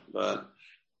good point. But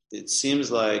it seems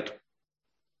like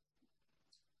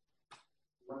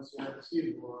Once you have a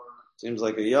Tzibor, a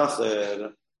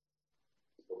Yachid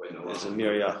is a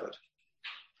mere Yachid.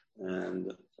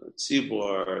 And a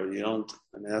Tzibor, you don't,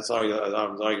 I mean, that's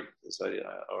argument this idea,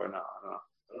 or no, I don't know.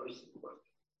 I don't understand the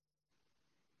question.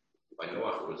 By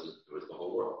Noah, it was the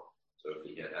whole world. So if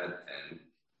he had 10, then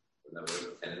that would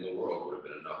have 10 in the world would have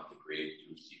been enough to create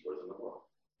 2 sequels in the world.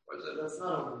 That's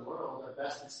not over the world, that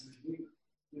vastness in Medina.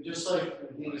 You're just like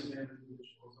Medina's made of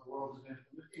individuals, the world is made of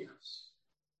Medinas.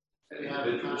 And you have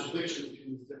a contradiction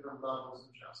between these different levels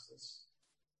of justice.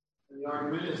 And the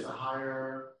argument is the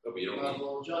higher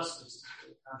level of justice.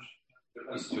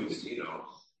 These 2 Medinos.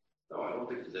 No, I don't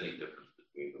think there's any difference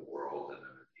between the world and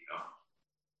the Medina.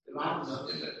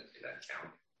 In that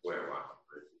count. Where?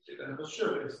 Say that. But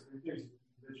sure, it's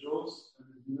individuals, and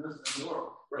Medinas, and the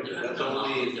world. Right, that's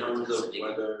only in terms of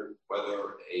whether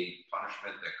a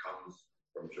punishment that comes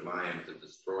from Shemayim to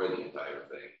destroy the entire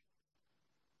thing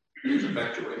is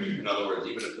effectuated. In other words,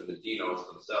 even if the Medinos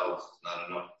themselves is not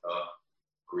enough to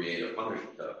create a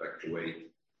punishment, to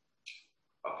effectuate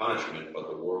a punishment, but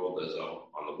the world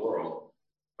on the world,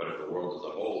 but if the world as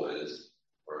a whole is,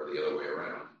 or the other way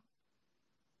around.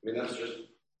 I mean, that's just...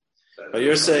 But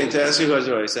you're saying, to ask you a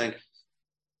question, you're saying,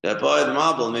 that by the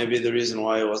Mabel, maybe the reason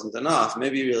why it wasn't enough,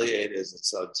 maybe really 8 is a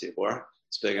sub-Tzibor.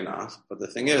 It's big enough. But the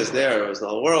thing is, there was the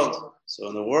whole world. So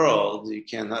in the world, you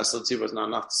can't have sub-Tzibor is not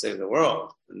enough to save the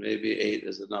world. And maybe 8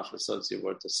 is enough for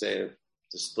sub-Tzibor to split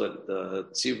the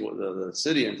Tzibor, the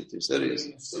city into 2 cities.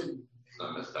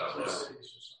 Not mistaken.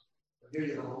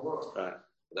 Right.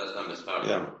 That's not mistaken.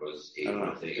 Yeah. Because I don't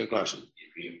know. Good question.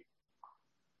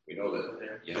 We know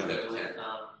that you have that 10.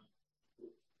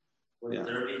 Would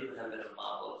there be have been a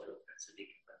model of the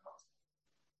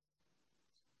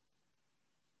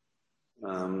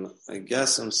I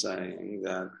guess I'm saying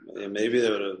that maybe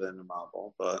there would have been a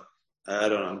model, but I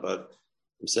don't know. But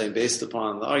I'm saying based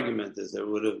upon the argument is there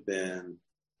would have been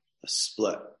a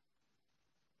split,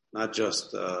 not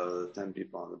just 10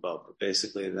 people on the boat, but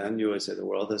basically then you would say the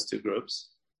world has 2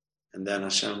 groups, and then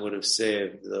Hashem would have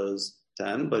saved those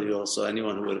 10, but you also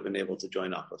anyone who would have been able to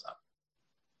join up with them.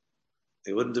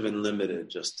 It wouldn't have been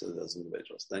limited just to those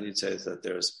individuals. Then you'd say that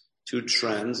there's 2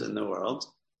 trends in the world,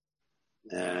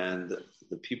 and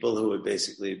the people who would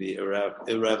basically be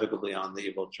irrevocably on the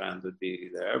evil trend would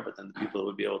be there, but then the people who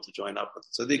would be able to join up with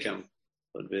the tzaddikim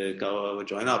would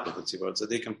join up with the tzibor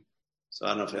tzaddikim. So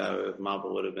I don't know if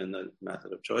Mabel would have been the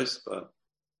method of choice, but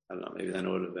I don't know, maybe then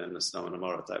it would have been a snow and a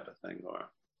morah type of thing.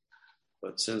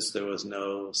 But since there was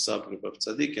no subgroup of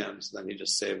tzaddikim, so then he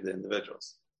just saved the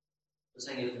individuals. I'm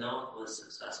saying if no one was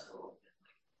successful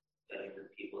in getting the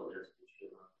people there to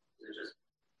Yeshua, is it just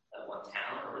that one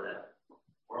town or that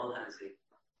world has a...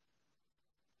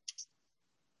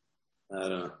 I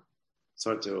don't know. It's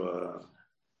hard to,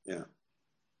 yeah.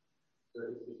 So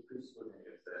it's pretty splitting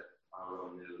if that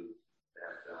Aaron knew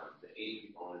that the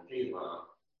 8 people in Teva,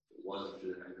 it wasn't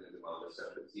true that anything about the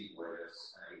separate people, I guess.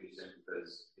 And you said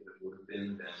because if it would have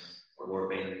been, then or more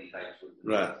vanity types would have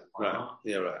been. Right.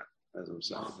 Yeah, right. That's what I'm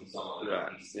saying.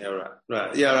 Right. Yeah,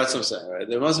 right. Yeah, that's what I'm saying. Right.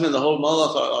 There must have been the whole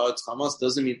Malach or Hamas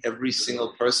doesn't mean every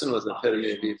single person was the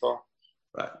epitome of people.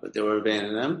 Right. But there were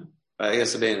Beinim. Right. I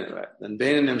guess the Beinim, right. Then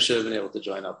Beinim should have been able to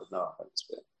join up with Noah.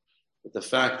 But the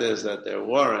fact is that there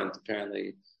weren't,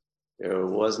 apparently, there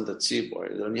wasn't a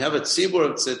tzibor. When you have a tzibor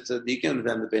of tzaddikim,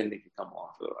 then the Beinim can come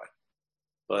along for the ride.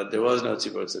 But there was no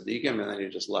tzibor of tzaddikim, and then you're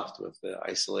just left with the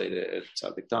isolated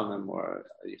tzaddik tamim or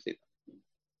yichid.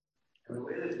 And the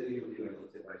way that they were doing,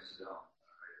 let's say, by Sodom,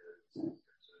 right, 10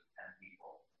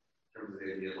 people, in terms of the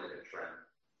idea of like a trend,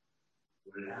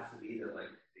 would it have to be that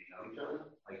like they know each other?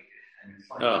 Like, and it's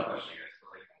fine question, I guess, but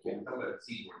like, when we talk about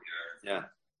seed word here. Yeah,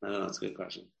 I don't know, that's a good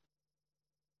question.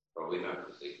 Probably not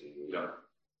because they can meet up.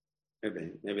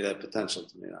 Maybe that potential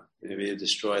to meet up. Maybe you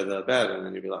destroy the bed and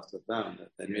then you'd be left with them.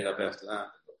 They meet up after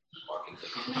that. Walking to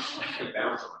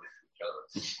bounce on each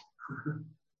other.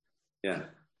 Yeah.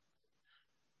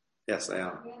 Yes, I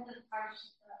am. The end of the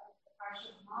parsha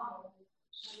parsha of novel,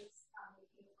 Hashem's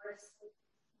making worse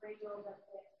radio that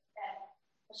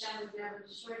Hashem would never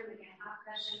destroy them again. How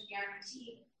could Hashem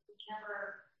guarantee it would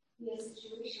never be a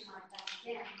situation like that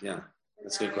again? Yeah,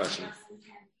 that's a good question.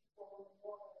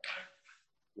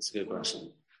 That's a good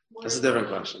question. That's a different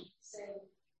question.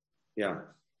 Yeah.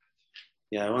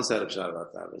 Yeah, I once had a chat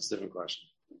about that. It's a different question.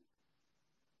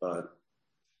 But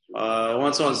I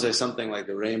once wanted to say something like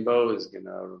the rainbow is going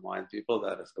to remind people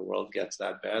that if the world gets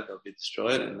that bad, they'll be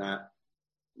destroyed, and that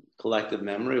collective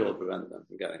memory will prevent them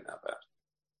from getting that bad.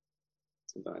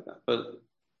 Something like that. But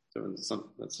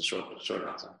that's a short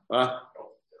answer.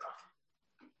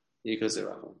 You could say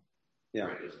Rachel.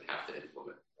 Yeah.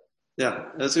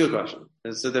 Yeah, that's a good question.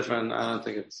 It's a different, I don't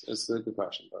think it's a good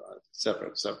question, but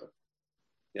separate.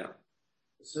 Yeah.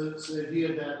 So the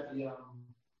idea that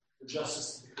the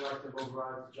justice of the collective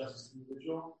overrides the justice of the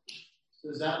individual. So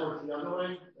does that work the other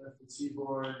way? If the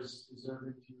tzibor is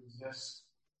deserving to exist,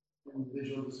 the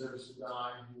individual deserves to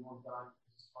die, and he won't die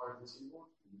because it's part of the tzibor?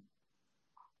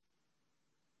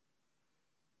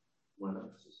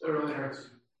 It really hurts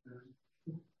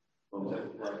you.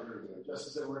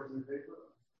 Justice at work in the paper?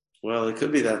 Well, it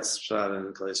could be that's shot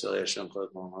in Kalei Hashem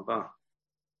Chod Ma'amava.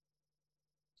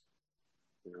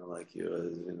 Like you,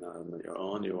 on your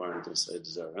own, you weren't necessarily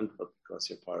deserving, but because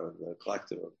you're part of the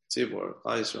collective of Tzibor,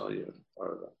 Klal Yisrael, you're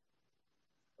part of that.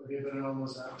 Okay, but it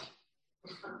almost out.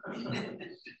 If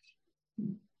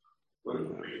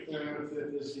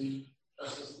there's the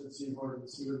justice of the Tzibor, the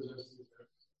Tzibor deserves to be there.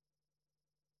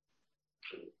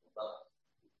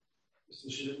 Is the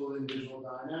shitful individual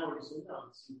die now, or you say no?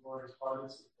 The Tzibor is part of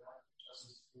it.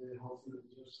 Justice is hopefully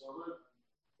deserves to live.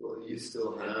 Well, you still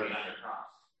have.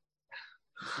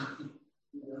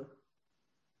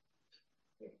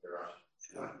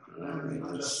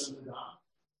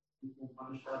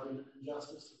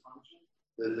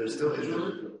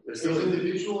 There's still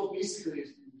individual, basically,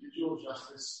 it's individual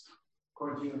justice,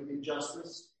 according to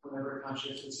injustice, whenever a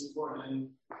conscience is born, and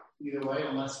either way,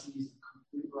 unless he's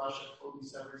complete Russia, totally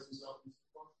separates himself from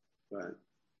support. Right.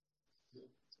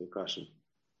 It's a good question.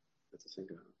 What to think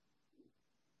about.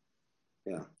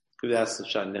 Yeah. Could ask the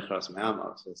Shad Nichras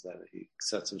Me'amav, says that he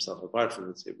sets himself apart from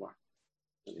the Tzibor,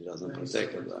 and he doesn't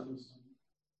partake of that.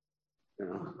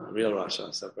 Real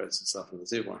Russia separates himself from the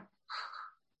Tzibor.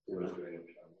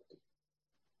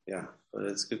 Yeah, but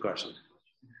it's a good question.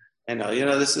 I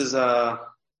know, this is, I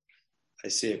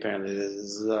see apparently this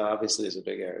is, obviously is a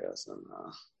big area, so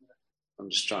I'm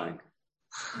just trying.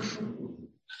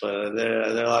 But there are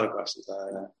a lot of questions.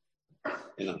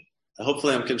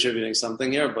 Hopefully I'm contributing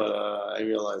something here, but I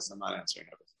realize I'm not answering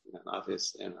everything. And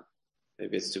obviously,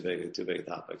 maybe it's too big a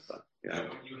topic, but yeah.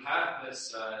 You have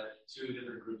this two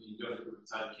different groups. You do have the group of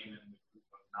tzaddikim and the group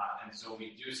of not, and so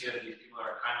we do see that these people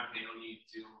are they don't need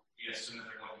to. We assume that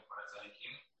they're going to be part of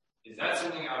tzaddikim. Is that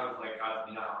something out of like God's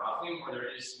bina harafim, or there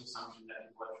is some assumption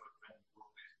that people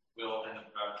will end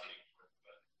up gravitating towards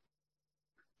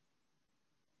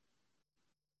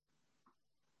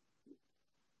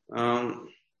it?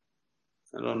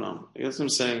 I don't know. I guess what I'm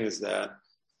saying is that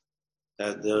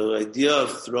the idea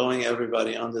of throwing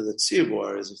everybody under the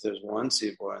tzibor is if there's one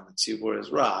tzibor and the tzibor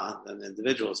is ra, then the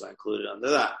individuals are included under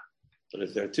that. But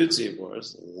if there are two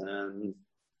tzibors, then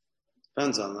it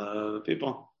depends on the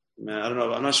people. I mean, I don't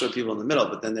know. I'm not sure people in the middle,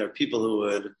 but then there are people who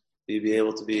would be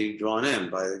able to be drawn in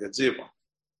by the tzibor.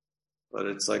 But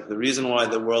it's like the reason why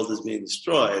the world is being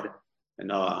destroyed in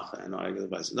Noach and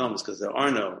by Sodom is because there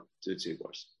are no two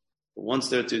tzibors. But once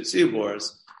there are two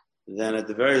tzibors, then at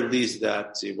the very least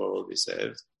that tzibor will be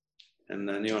saved. And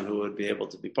anyone who would be able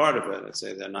to be part of it, let's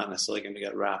say they're not necessarily going to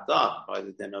get wrapped up by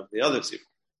the din of the other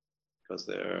tzibor. Because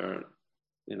they're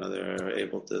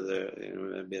able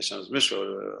to, be Hashem's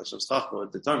Mishra, Hashem's Chachma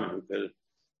would determine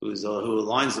who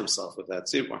aligns himself with that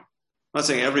tzibor. I'm not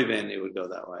saying every Bani would go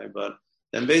that way, but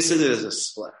then basically there's a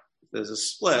split. If there's a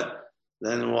split,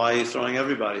 then why are you throwing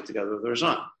everybody together with the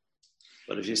Rishon?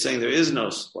 But if you're saying there is no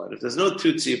split, if there's no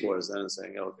two tzibors, then it's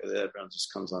saying, okay, everyone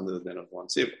just comes under the din of one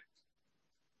tzibor.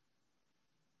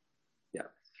 Yeah.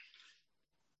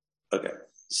 Okay.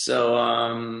 So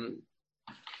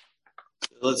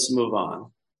let's move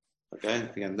on. Okay.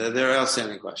 Again, there are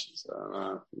outstanding questions.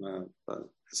 But at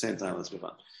the same time, let's move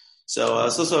on. So by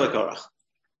Korach.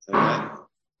 Okay.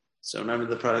 So remember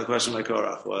the question by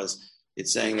Korach was,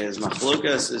 it's saying his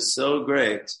machlokas is so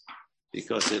great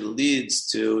because it leads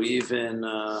to even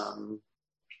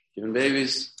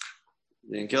babies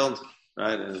being killed,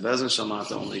 right? And the Bezdin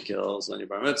Shalmata only kills when you're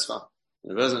bar mitzvah.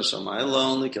 And the Bezdin Shalmata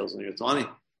only kills when you're 20.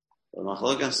 But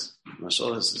machlokas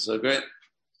is so great.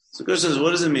 So the question is,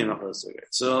 what does it mean machlokas is so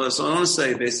great? So I want to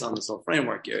say, based on this whole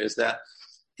framework here, is that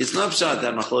It's not shot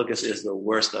that machlokas is the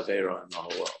worst avera in the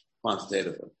whole world,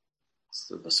 quantitatively.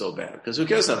 It's so bad. Because who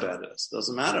cares how bad it is?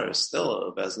 Doesn't matter. It's still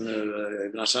a bezin.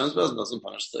 Even Hashem's bezin doesn't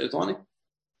punish till you're 20.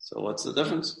 So what's the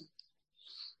difference?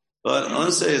 But I want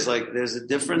to say is like there's a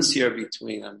difference here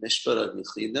between a mishpat of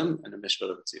yichidim and a mishpat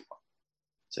of tzibur.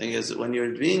 Saying is that when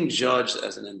you're being judged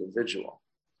as an individual,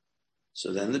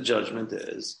 so then the judgment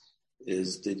is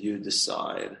did you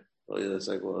decide? Well, it's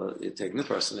like, well, you're taking the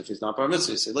person. If he's not bar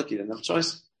mitzvah, you say, look, you didn't have a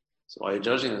choice. So why are you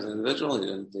judging him as an individual? He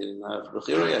didn't have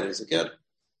bechira yet. He's a kid.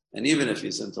 And even if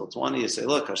he's until 20, you say,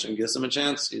 look, Hashem gives him a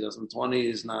chance. He doesn't 20.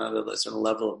 He's not at a certain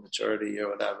level of maturity or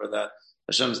whatever. That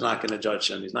Hashem's not going to judge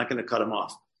him. He's not going to cut him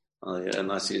off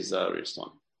unless he's reached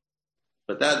 20.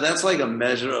 But that's like a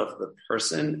measure of the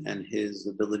person and his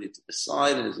ability to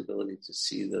decide and his ability to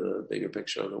see the bigger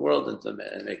picture of the world and to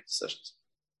make decisions.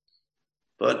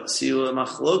 But see,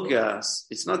 machlokas,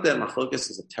 it's not that machlokas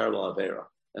is a terrible avera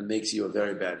that makes you a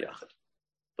very bad yachid.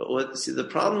 But the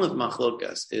problem with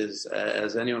machlokas is,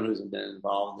 as anyone who's been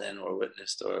involved in or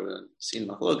witnessed or seen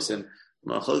machlokasim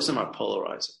are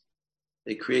polarizing.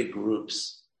 They create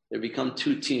groups. They become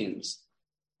two teams,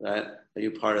 right? Are you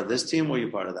part of this team or are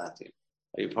you part of that team?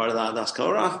 Are you part of the Adas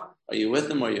Korach? Are you with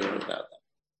them or are you without them?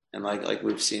 And like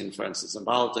we've seen, for instance, in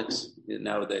politics,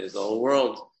 nowadays, the whole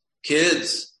world,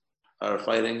 kids are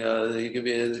fighting.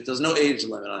 There's no age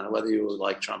limit on whether you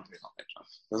like Trump or you don't like Trump.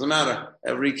 Doesn't matter.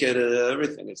 Every kid,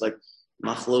 everything. It's like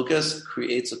machlokas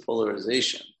creates a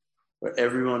polarization where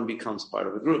everyone becomes part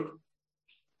of a group.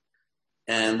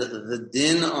 And the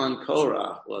din on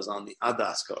Korah was on the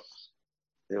Adas Korah.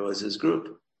 There was his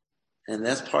group. And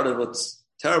that's part of what's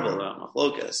terrible about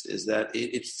machlokas is that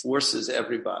it forces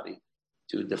everybody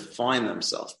to define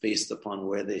themselves based upon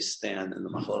where they stand in the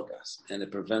machlokas. And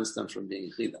it prevents them from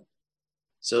being chidim.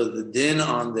 So the din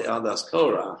on the Adas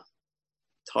Korah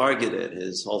targeted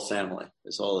his whole family,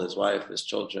 his wife, his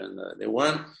children. They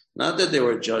weren't, not that they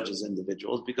were judged as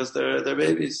individuals because they're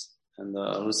babies, and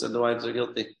who said the wives are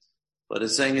guilty. But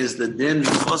it's saying is the din,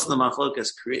 plus the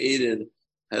machlokas created,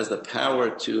 has the power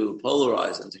to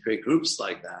polarize and to create groups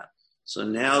like that. So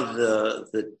now the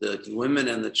women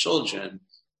and the children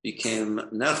became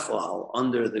nechlal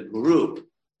under the group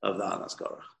of the Adas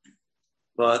Korah.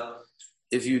 But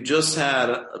if you just had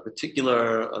a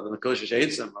particular, the Makoshish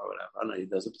Eitzim or whatever, I don't know, he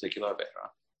does a particular Avera,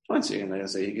 fine, so you're going to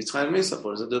say, he gets Chayim Mesa,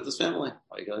 what does it do with his family?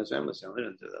 Why you got his family? So he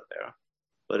didn't do that Avera.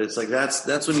 But it's like,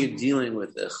 that's when you're dealing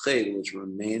with the Ched, which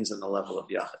remains in the level of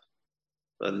Yachid.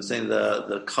 But I'm saying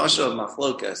the Kasha of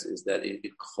Machlokas is that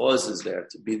it causes there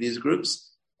to be these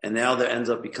groups, and now there ends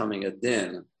up becoming a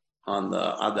din on the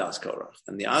Adas Korach.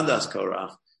 And the Adas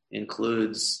Korach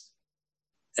includes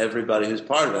everybody who's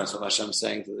part of it. That's what Hashem's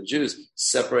saying to the Jews: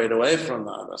 separate away from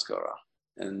the Adas Korah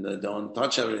and don't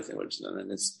touch everything.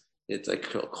 And it's like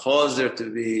caused there to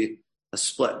be a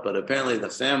split. But apparently, the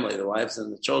family, the wives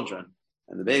and the children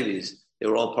and the babies, they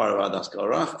were all part of Adas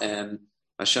Korah, and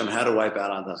Hashem had to wipe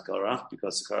out Adas Korah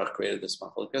because the Korah created this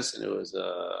machlokas, and it was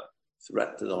a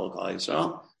threat to the whole Klal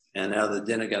Yisrael. And now the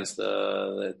din against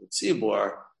the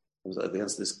tzibur,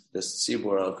 against this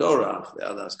tzibur of Korah, the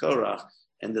Adas Korah,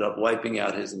 ended up wiping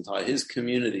out his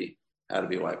community had to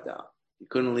be wiped out. You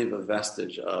couldn't leave a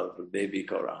vestige of baby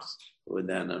Korach who would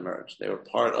then emerge. They were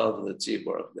part of the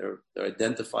tzibur. They're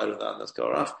identified with Adas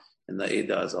Korach, and the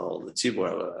Eidah as a whole, the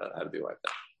tzibur had to be wiped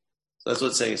out. So that's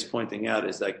what saying is pointing out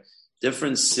is like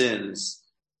different sins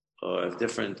or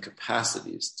different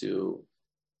capacities to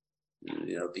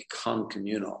become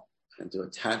communal and to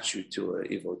attach you to an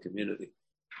evil community.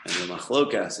 And the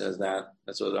machlokas says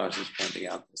that's what Rashi is pointing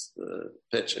out, the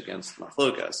pitch against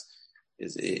machlokas,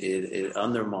 is it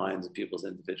undermines people's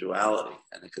individuality,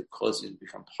 and it could cause you to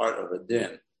become part of a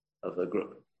din of a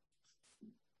group.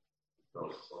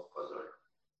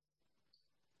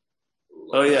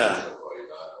 Oh, yeah.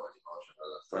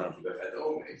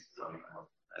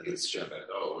 That's true.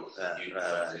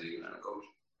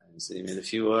 So you mean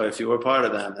if you were part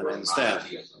of them, then I understand.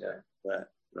 Yeah,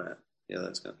 right. Yeah,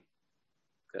 that's good.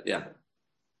 Good. Yeah.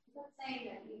 Let's say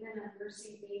that even a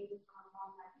nursing baby from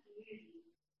that community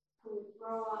who would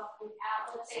grow up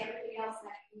without, let's say, everything else in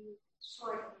that community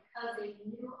short, because they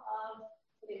knew of,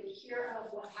 they would hear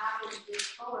of what happened with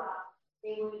Torah,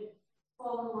 they would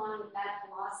fall in line with that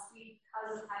philosophy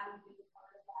because of having been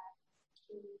part of that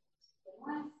community.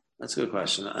 That's a good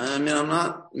question. I mean, I'm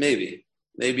not, maybe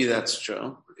that's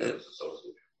true.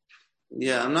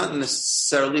 Yeah, I'm not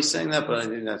necessarily saying that, but I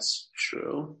think that's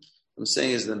true. I'm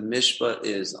saying is the mishpat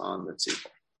is on the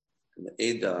tzibur, and the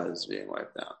Eidah is being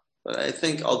wiped out. But I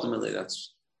think ultimately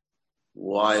that's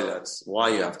why you have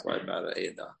to wipe out an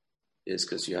Eidah, is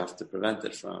because you have to prevent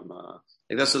it from.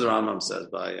 Like that's what the Rambam says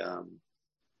by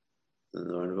in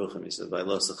the Nebuchim, he says, by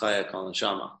Lo Sechaya Kol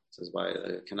Neshama, says by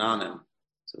Canaanim,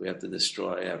 so we have to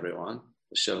destroy everyone,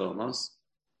 the Shalomos,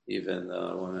 even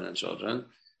the women and children.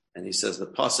 And he says the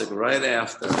pasuk right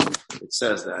after it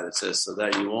says so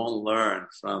that you won't learn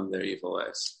from their evil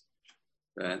ways.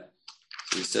 Right?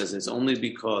 So he says it's only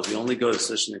because we only go to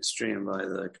such an extreme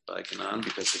by Canaan,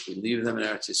 because if we leave them in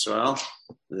Eretz Yisrael,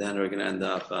 then we're going to end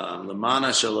up Lamana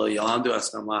Shalo Yalandu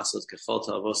Asnam Lasot Kefol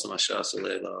Tavosam Ashas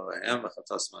Uleilo Ahem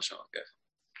Vachatas Masham Kef.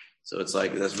 So it's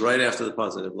like that's right after the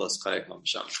pasuk of Los Chayakam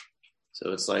Sham.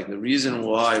 So it's like the reason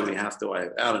why we have to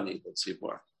wipe out an evil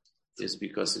tzibor is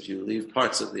because if you leave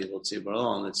parts of the evil tzibor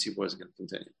alone, the tzibor is going to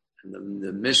continue. And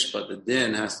the mishpat, the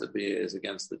din, has to be is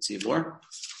against the tzibor,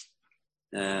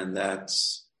 and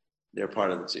they're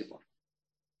part of the tzibor.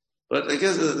 But I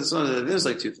guess there's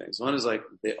like two things. One is like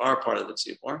they are part of the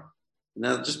tzibor.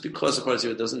 Now, just because they're part of the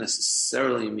tzibor doesn't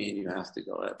necessarily mean you have to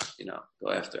go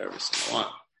after every single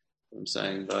one. I'm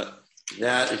saying, but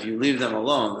that if you leave them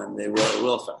alone, then they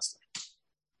will fast.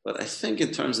 But I think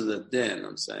in terms of the din,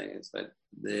 I'm saying is that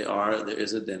there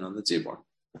is a din on the tzibor,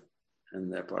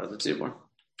 and they're part of the tzibor.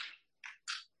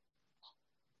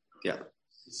 Yeah.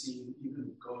 You see,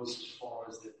 even goes as far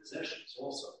as their possessions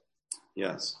also.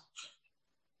 Yes.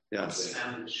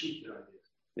 And the sheep that I did.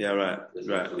 Yeah, right.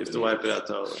 You have to wipe it out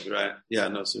totally, right? Yeah,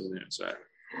 no souvenirs, right.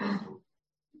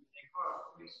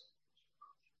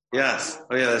 Yes.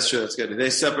 Oh, yeah, that's true. That's good. They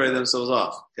separate themselves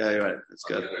off. Yeah, you're right. That's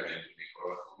good. On the other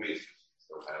hand,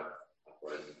 still have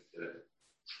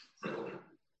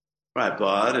right,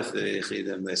 but if they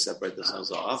Yechidim, they separate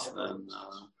themselves off, then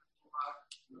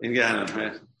in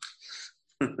Gehenna,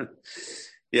 right?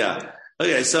 Yeah.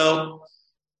 Okay, so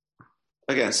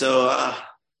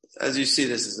as you see,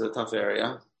 this is a tough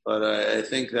area, but I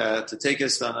think that to take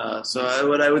us on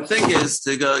what I would think is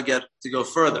to go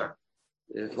further.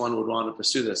 If one would want to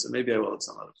pursue this, and maybe I will at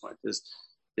some other point, there's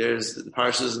the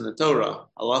parshas in the Torah,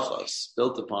 halachos,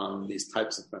 built upon these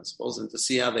types of principles, and to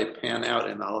see how they pan out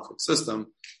in the halachic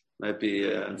system might be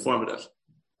informative.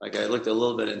 Like I looked a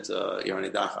little bit into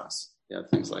Yarni Dachas,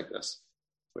 things like this,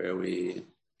 where we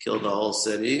killed the whole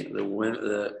city.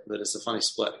 But it's a funny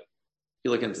split.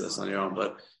 You look into this on your own,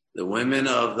 but the women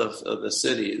of the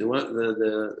city, the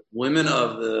women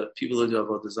of the people who do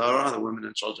Avodah Zarah, the women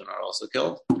and children are also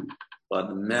killed. But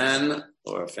the men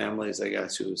or families, I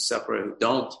guess, who separate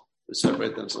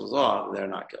themselves off, they're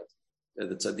not killed. They're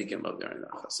the tzaddikim of Yarni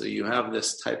Dachas. So you have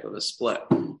this type of a split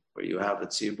where you have the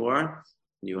tzibor,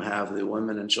 you have the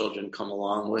women and children come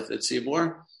along with the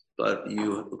tzibor, but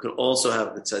you could also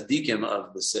have the tzaddikim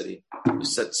of the city who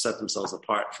set themselves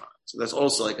apart from it. So that's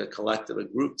also like a collective, a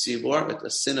group tzibor, like a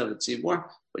sin of a tzibor,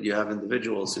 but you have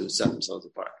individuals who set themselves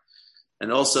apart.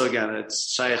 And also, again,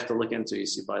 it's shaykh to look into. You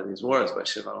see by these wars, by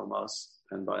Shiva Amos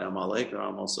and by Amalek,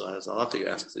 Ram also has halacha. You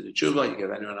ask to do tshuva, you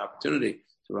give anyone an opportunity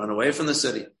to run away from the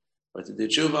city or to do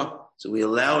tshuva. So we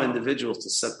allow individuals to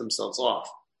set themselves off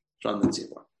from the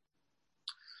tzibor.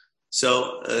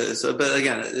 But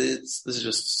again, this is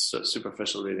just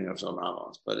superficial reading of some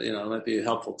Ramos, but it might be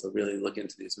helpful to really look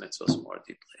into these mitzvahs more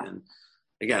deeply. And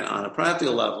again, on a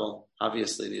practical level,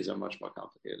 obviously these are much more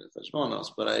complicated than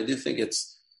Hashmonos, but I do think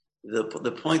it's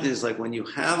the point is like when you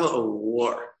have a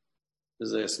war.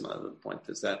 This is another point: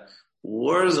 is that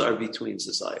wars are between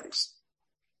societies.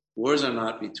 Wars are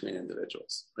not between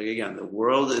individuals. Like again, the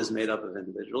world is made up of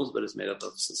individuals, but it's made up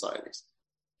of societies,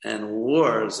 and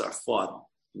wars are fought.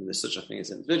 There's such a thing as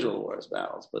individual wars,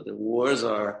 battles, but the wars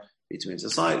are between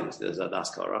societies. There's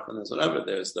Adas Karach and there's whatever.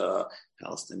 There's the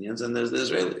Palestinians and there's the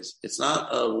Israelis. It's not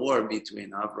a war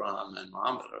between Abraham and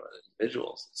Muhammad or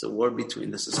individuals. It's a war between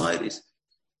the societies.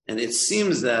 And it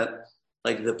seems that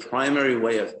like the primary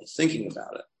way of thinking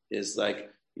about it is like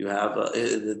you have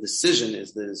the decision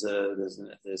is there's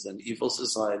an evil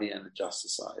society and a just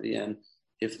society, and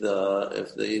if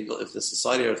the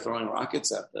society are throwing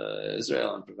rockets at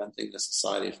Israel and preventing the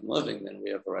society from living, then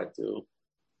we have the right to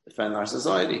defend our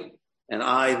society. And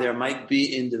there might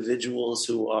be individuals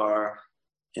who are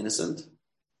innocent,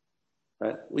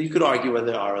 right? Well, you could argue whether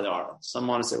they are or they aren't. Some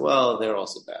want to say, well, they're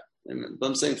also bad. But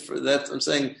I'm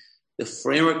saying the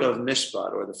framework of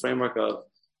mishpat, or the framework of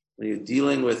when you're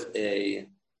dealing with a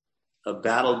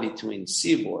battle between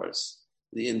tzibors,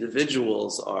 the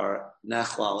individuals are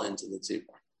nachlal into the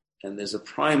tzibor. And there's a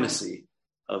primacy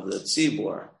of the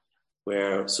tzibor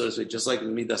where, so to speak, just like the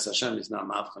Midas Hashem is not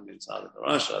mavcham inside of the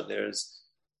Rasha,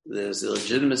 there's a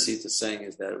legitimacy to saying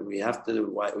is that we have to,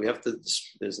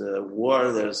 there's a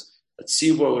war, there's a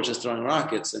tzibor which is throwing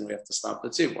rockets, and we have to stop the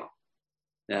tzibor.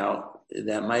 Now,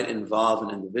 that might involve an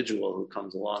individual who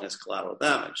comes along as collateral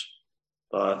damage,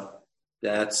 but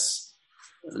that's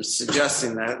I'm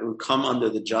suggesting that it would come under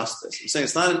the justice. I'm saying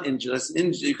it's not an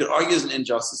injustice. You could argue it's an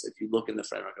injustice if you look in the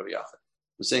framework of Yachid.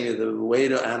 I'm saying the way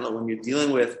to handle when you're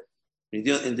dealing with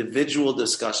individual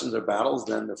discussions or battles,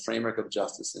 then the framework of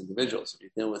justice is individuals. If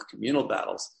you're dealing with communal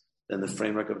battles, then the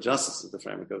framework of justice is the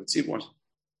framework of tzibur.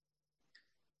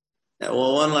 Now,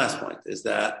 well, one last point is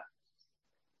that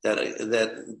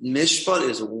mishpat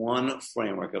is one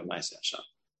framework of Ma'aseh Hashem.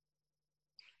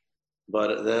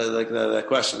 But the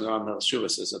question on the Shuvah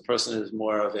says a person who's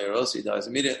more of Eros, he dies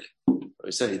immediately. But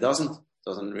we said he doesn't. It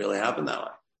doesn't really happen that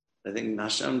way. I think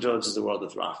Hashem judges the world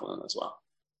with Rachman as well.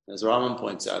 As Rambam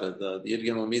points out, the Yud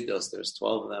Gimel Midos, there's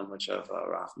 12 of them which have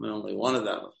Rachman. Only one of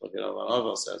them,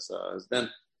 says, is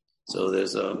then. So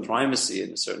there's a primacy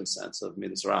in a certain sense of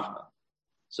Midas Rachman.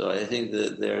 So I think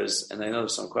that and I know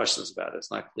there's some questions about it. It's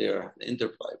not clear the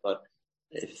interplay, but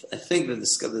I think that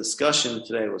the discussion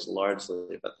today was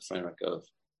largely about the framework of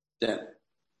din.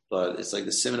 But it's like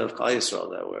the simon of Klal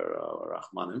Yisrael that we're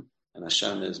Rachmanim, and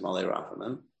Hashem is Malei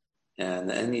Rachamim. And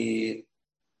any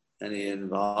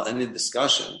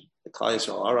discussion, the Klal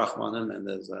Yisrael are Rachmanim, and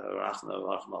there's Rachman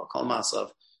al Kol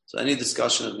Masav. So any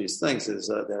discussion of these things is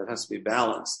there has to be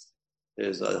balanced.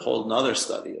 There's a whole other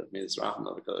study of Midas Rachman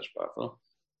of the Kodesh Baruch Hu,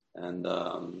 and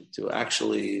to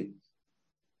actually,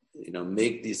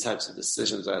 make these types of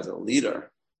decisions as a leader,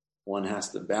 one has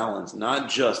to balance not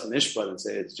just mishpat and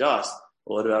say it's just,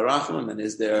 but what about Rachman? And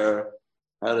is there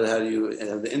how do you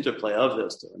have the interplay of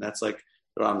those two? And that's like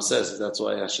the Ram says, that's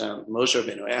why Moshe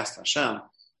Rabbeinu asked Hashem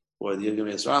for the Yud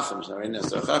Gimel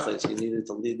Rachman. He needed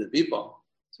to lead the people.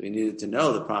 So he needed to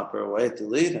know the proper way to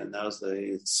lead, and that was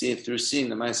through seeing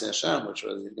the Ma'aseh Hashem, which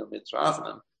was the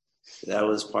Rachman. That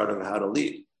was part of how to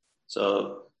lead.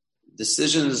 So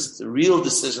the real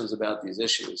decisions about these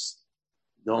issues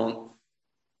don't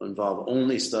involve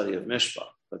only study of Mishpah,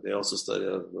 but they also study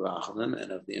of Rachamim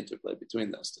and of the interplay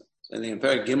between those two. So I think in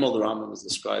Perek Gimel, the Rambam is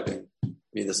describing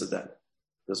Midas Adin.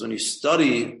 Because when you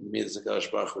study Midas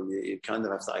HaKadosh Baruch Hu, you kind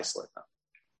of have to isolate them.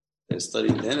 They study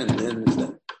din, and din is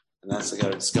din. And that's the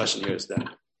discussion here is din.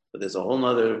 But there's a whole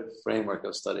other framework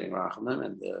of studying Rachamim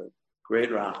and the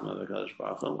great Rachamim of HaKadosh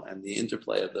Baruch Hu and the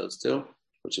interplay of those two,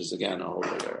 which is, again, a whole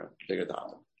bigger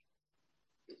topic.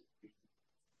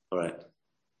 All right.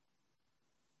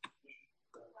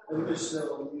 They're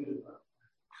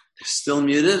still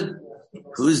muted?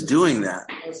 Who's doing that?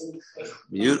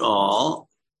 Mute all.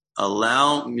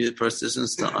 Allow mute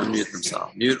participants to unmute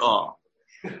themselves. Mute all.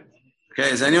 Okay,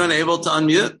 is anyone able to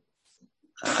unmute?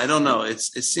 I don't know. It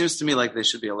seems to me like they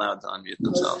should be allowed to unmute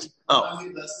themselves.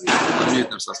 Unmute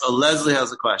themselves. Oh, Leslie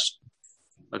has a question.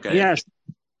 Okay. Yes.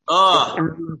 Oh,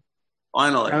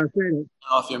 finally.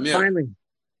 Off your mute. Finally.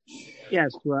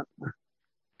 Yes. Well,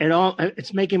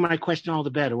 it's making my question all the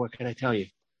better. What can I tell you?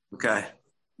 Okay.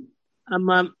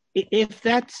 If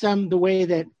that's the way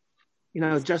that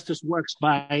justice works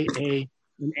by an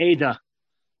Ada,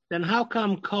 then how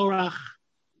come Korach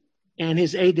and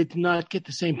his Ada did not get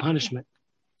the same punishment?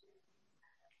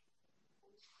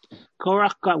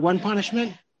 Korach got one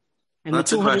punishment, and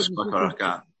that's a question what Korach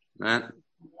got, right?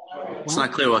 It's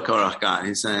not clear what Korach got.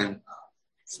 He's saying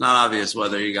it's not obvious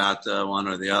whether he got one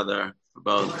or the other, or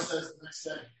both.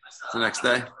 The next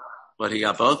day, what he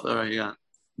got both, or he got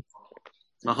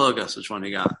Machlokas, which one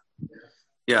he got?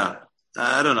 Yeah,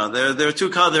 I don't know. There are two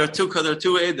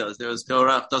Edas. There was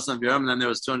Korach, Dasan Viram, and then there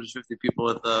was 250 people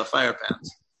with fire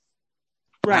pans.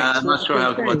 Right. I'm not sure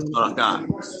what Korach got.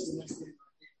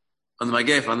 On the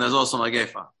Magefa, and there's also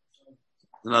Magefa,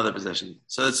 another position.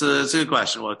 So it's a good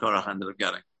question what Korach ended up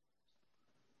getting.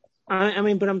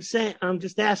 But I'm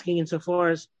just asking insofar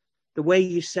as the way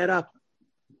you set up,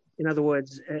 in other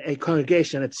words, a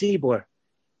congregation at Tzibur,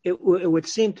 it would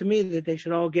seem to me that they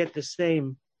should all get the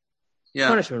same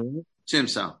punishment. Right?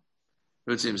 Seems so.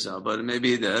 It would seem so, but maybe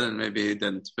he did, and maybe he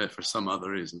didn't for some other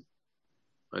reason,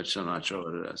 which I'm not sure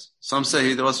what it is. Some say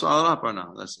he was swallowed up or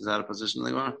no. Is that a position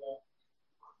they were?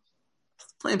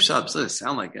 Flame shops doesn't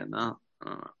sound like it, no? I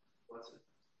don't know.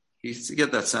 You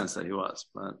get that sense that he was,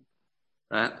 but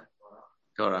right?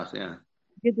 Korach, yeah.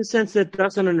 You get the sense that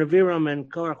Dasan and Aviram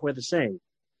and Korach were the same,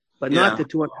 but not the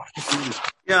two.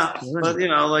 Yeah, but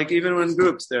like even when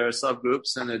groups, there are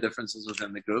subgroups and there are differences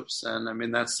within the groups, and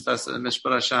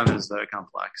Mishpat Hashem is very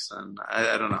complex, and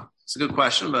I don't know. It's a good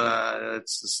question, but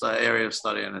it's just an area of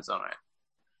study in its own right.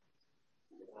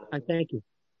 I thank you.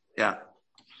 Yeah.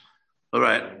 All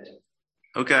right.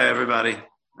 Okay, everybody.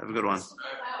 Have a good one.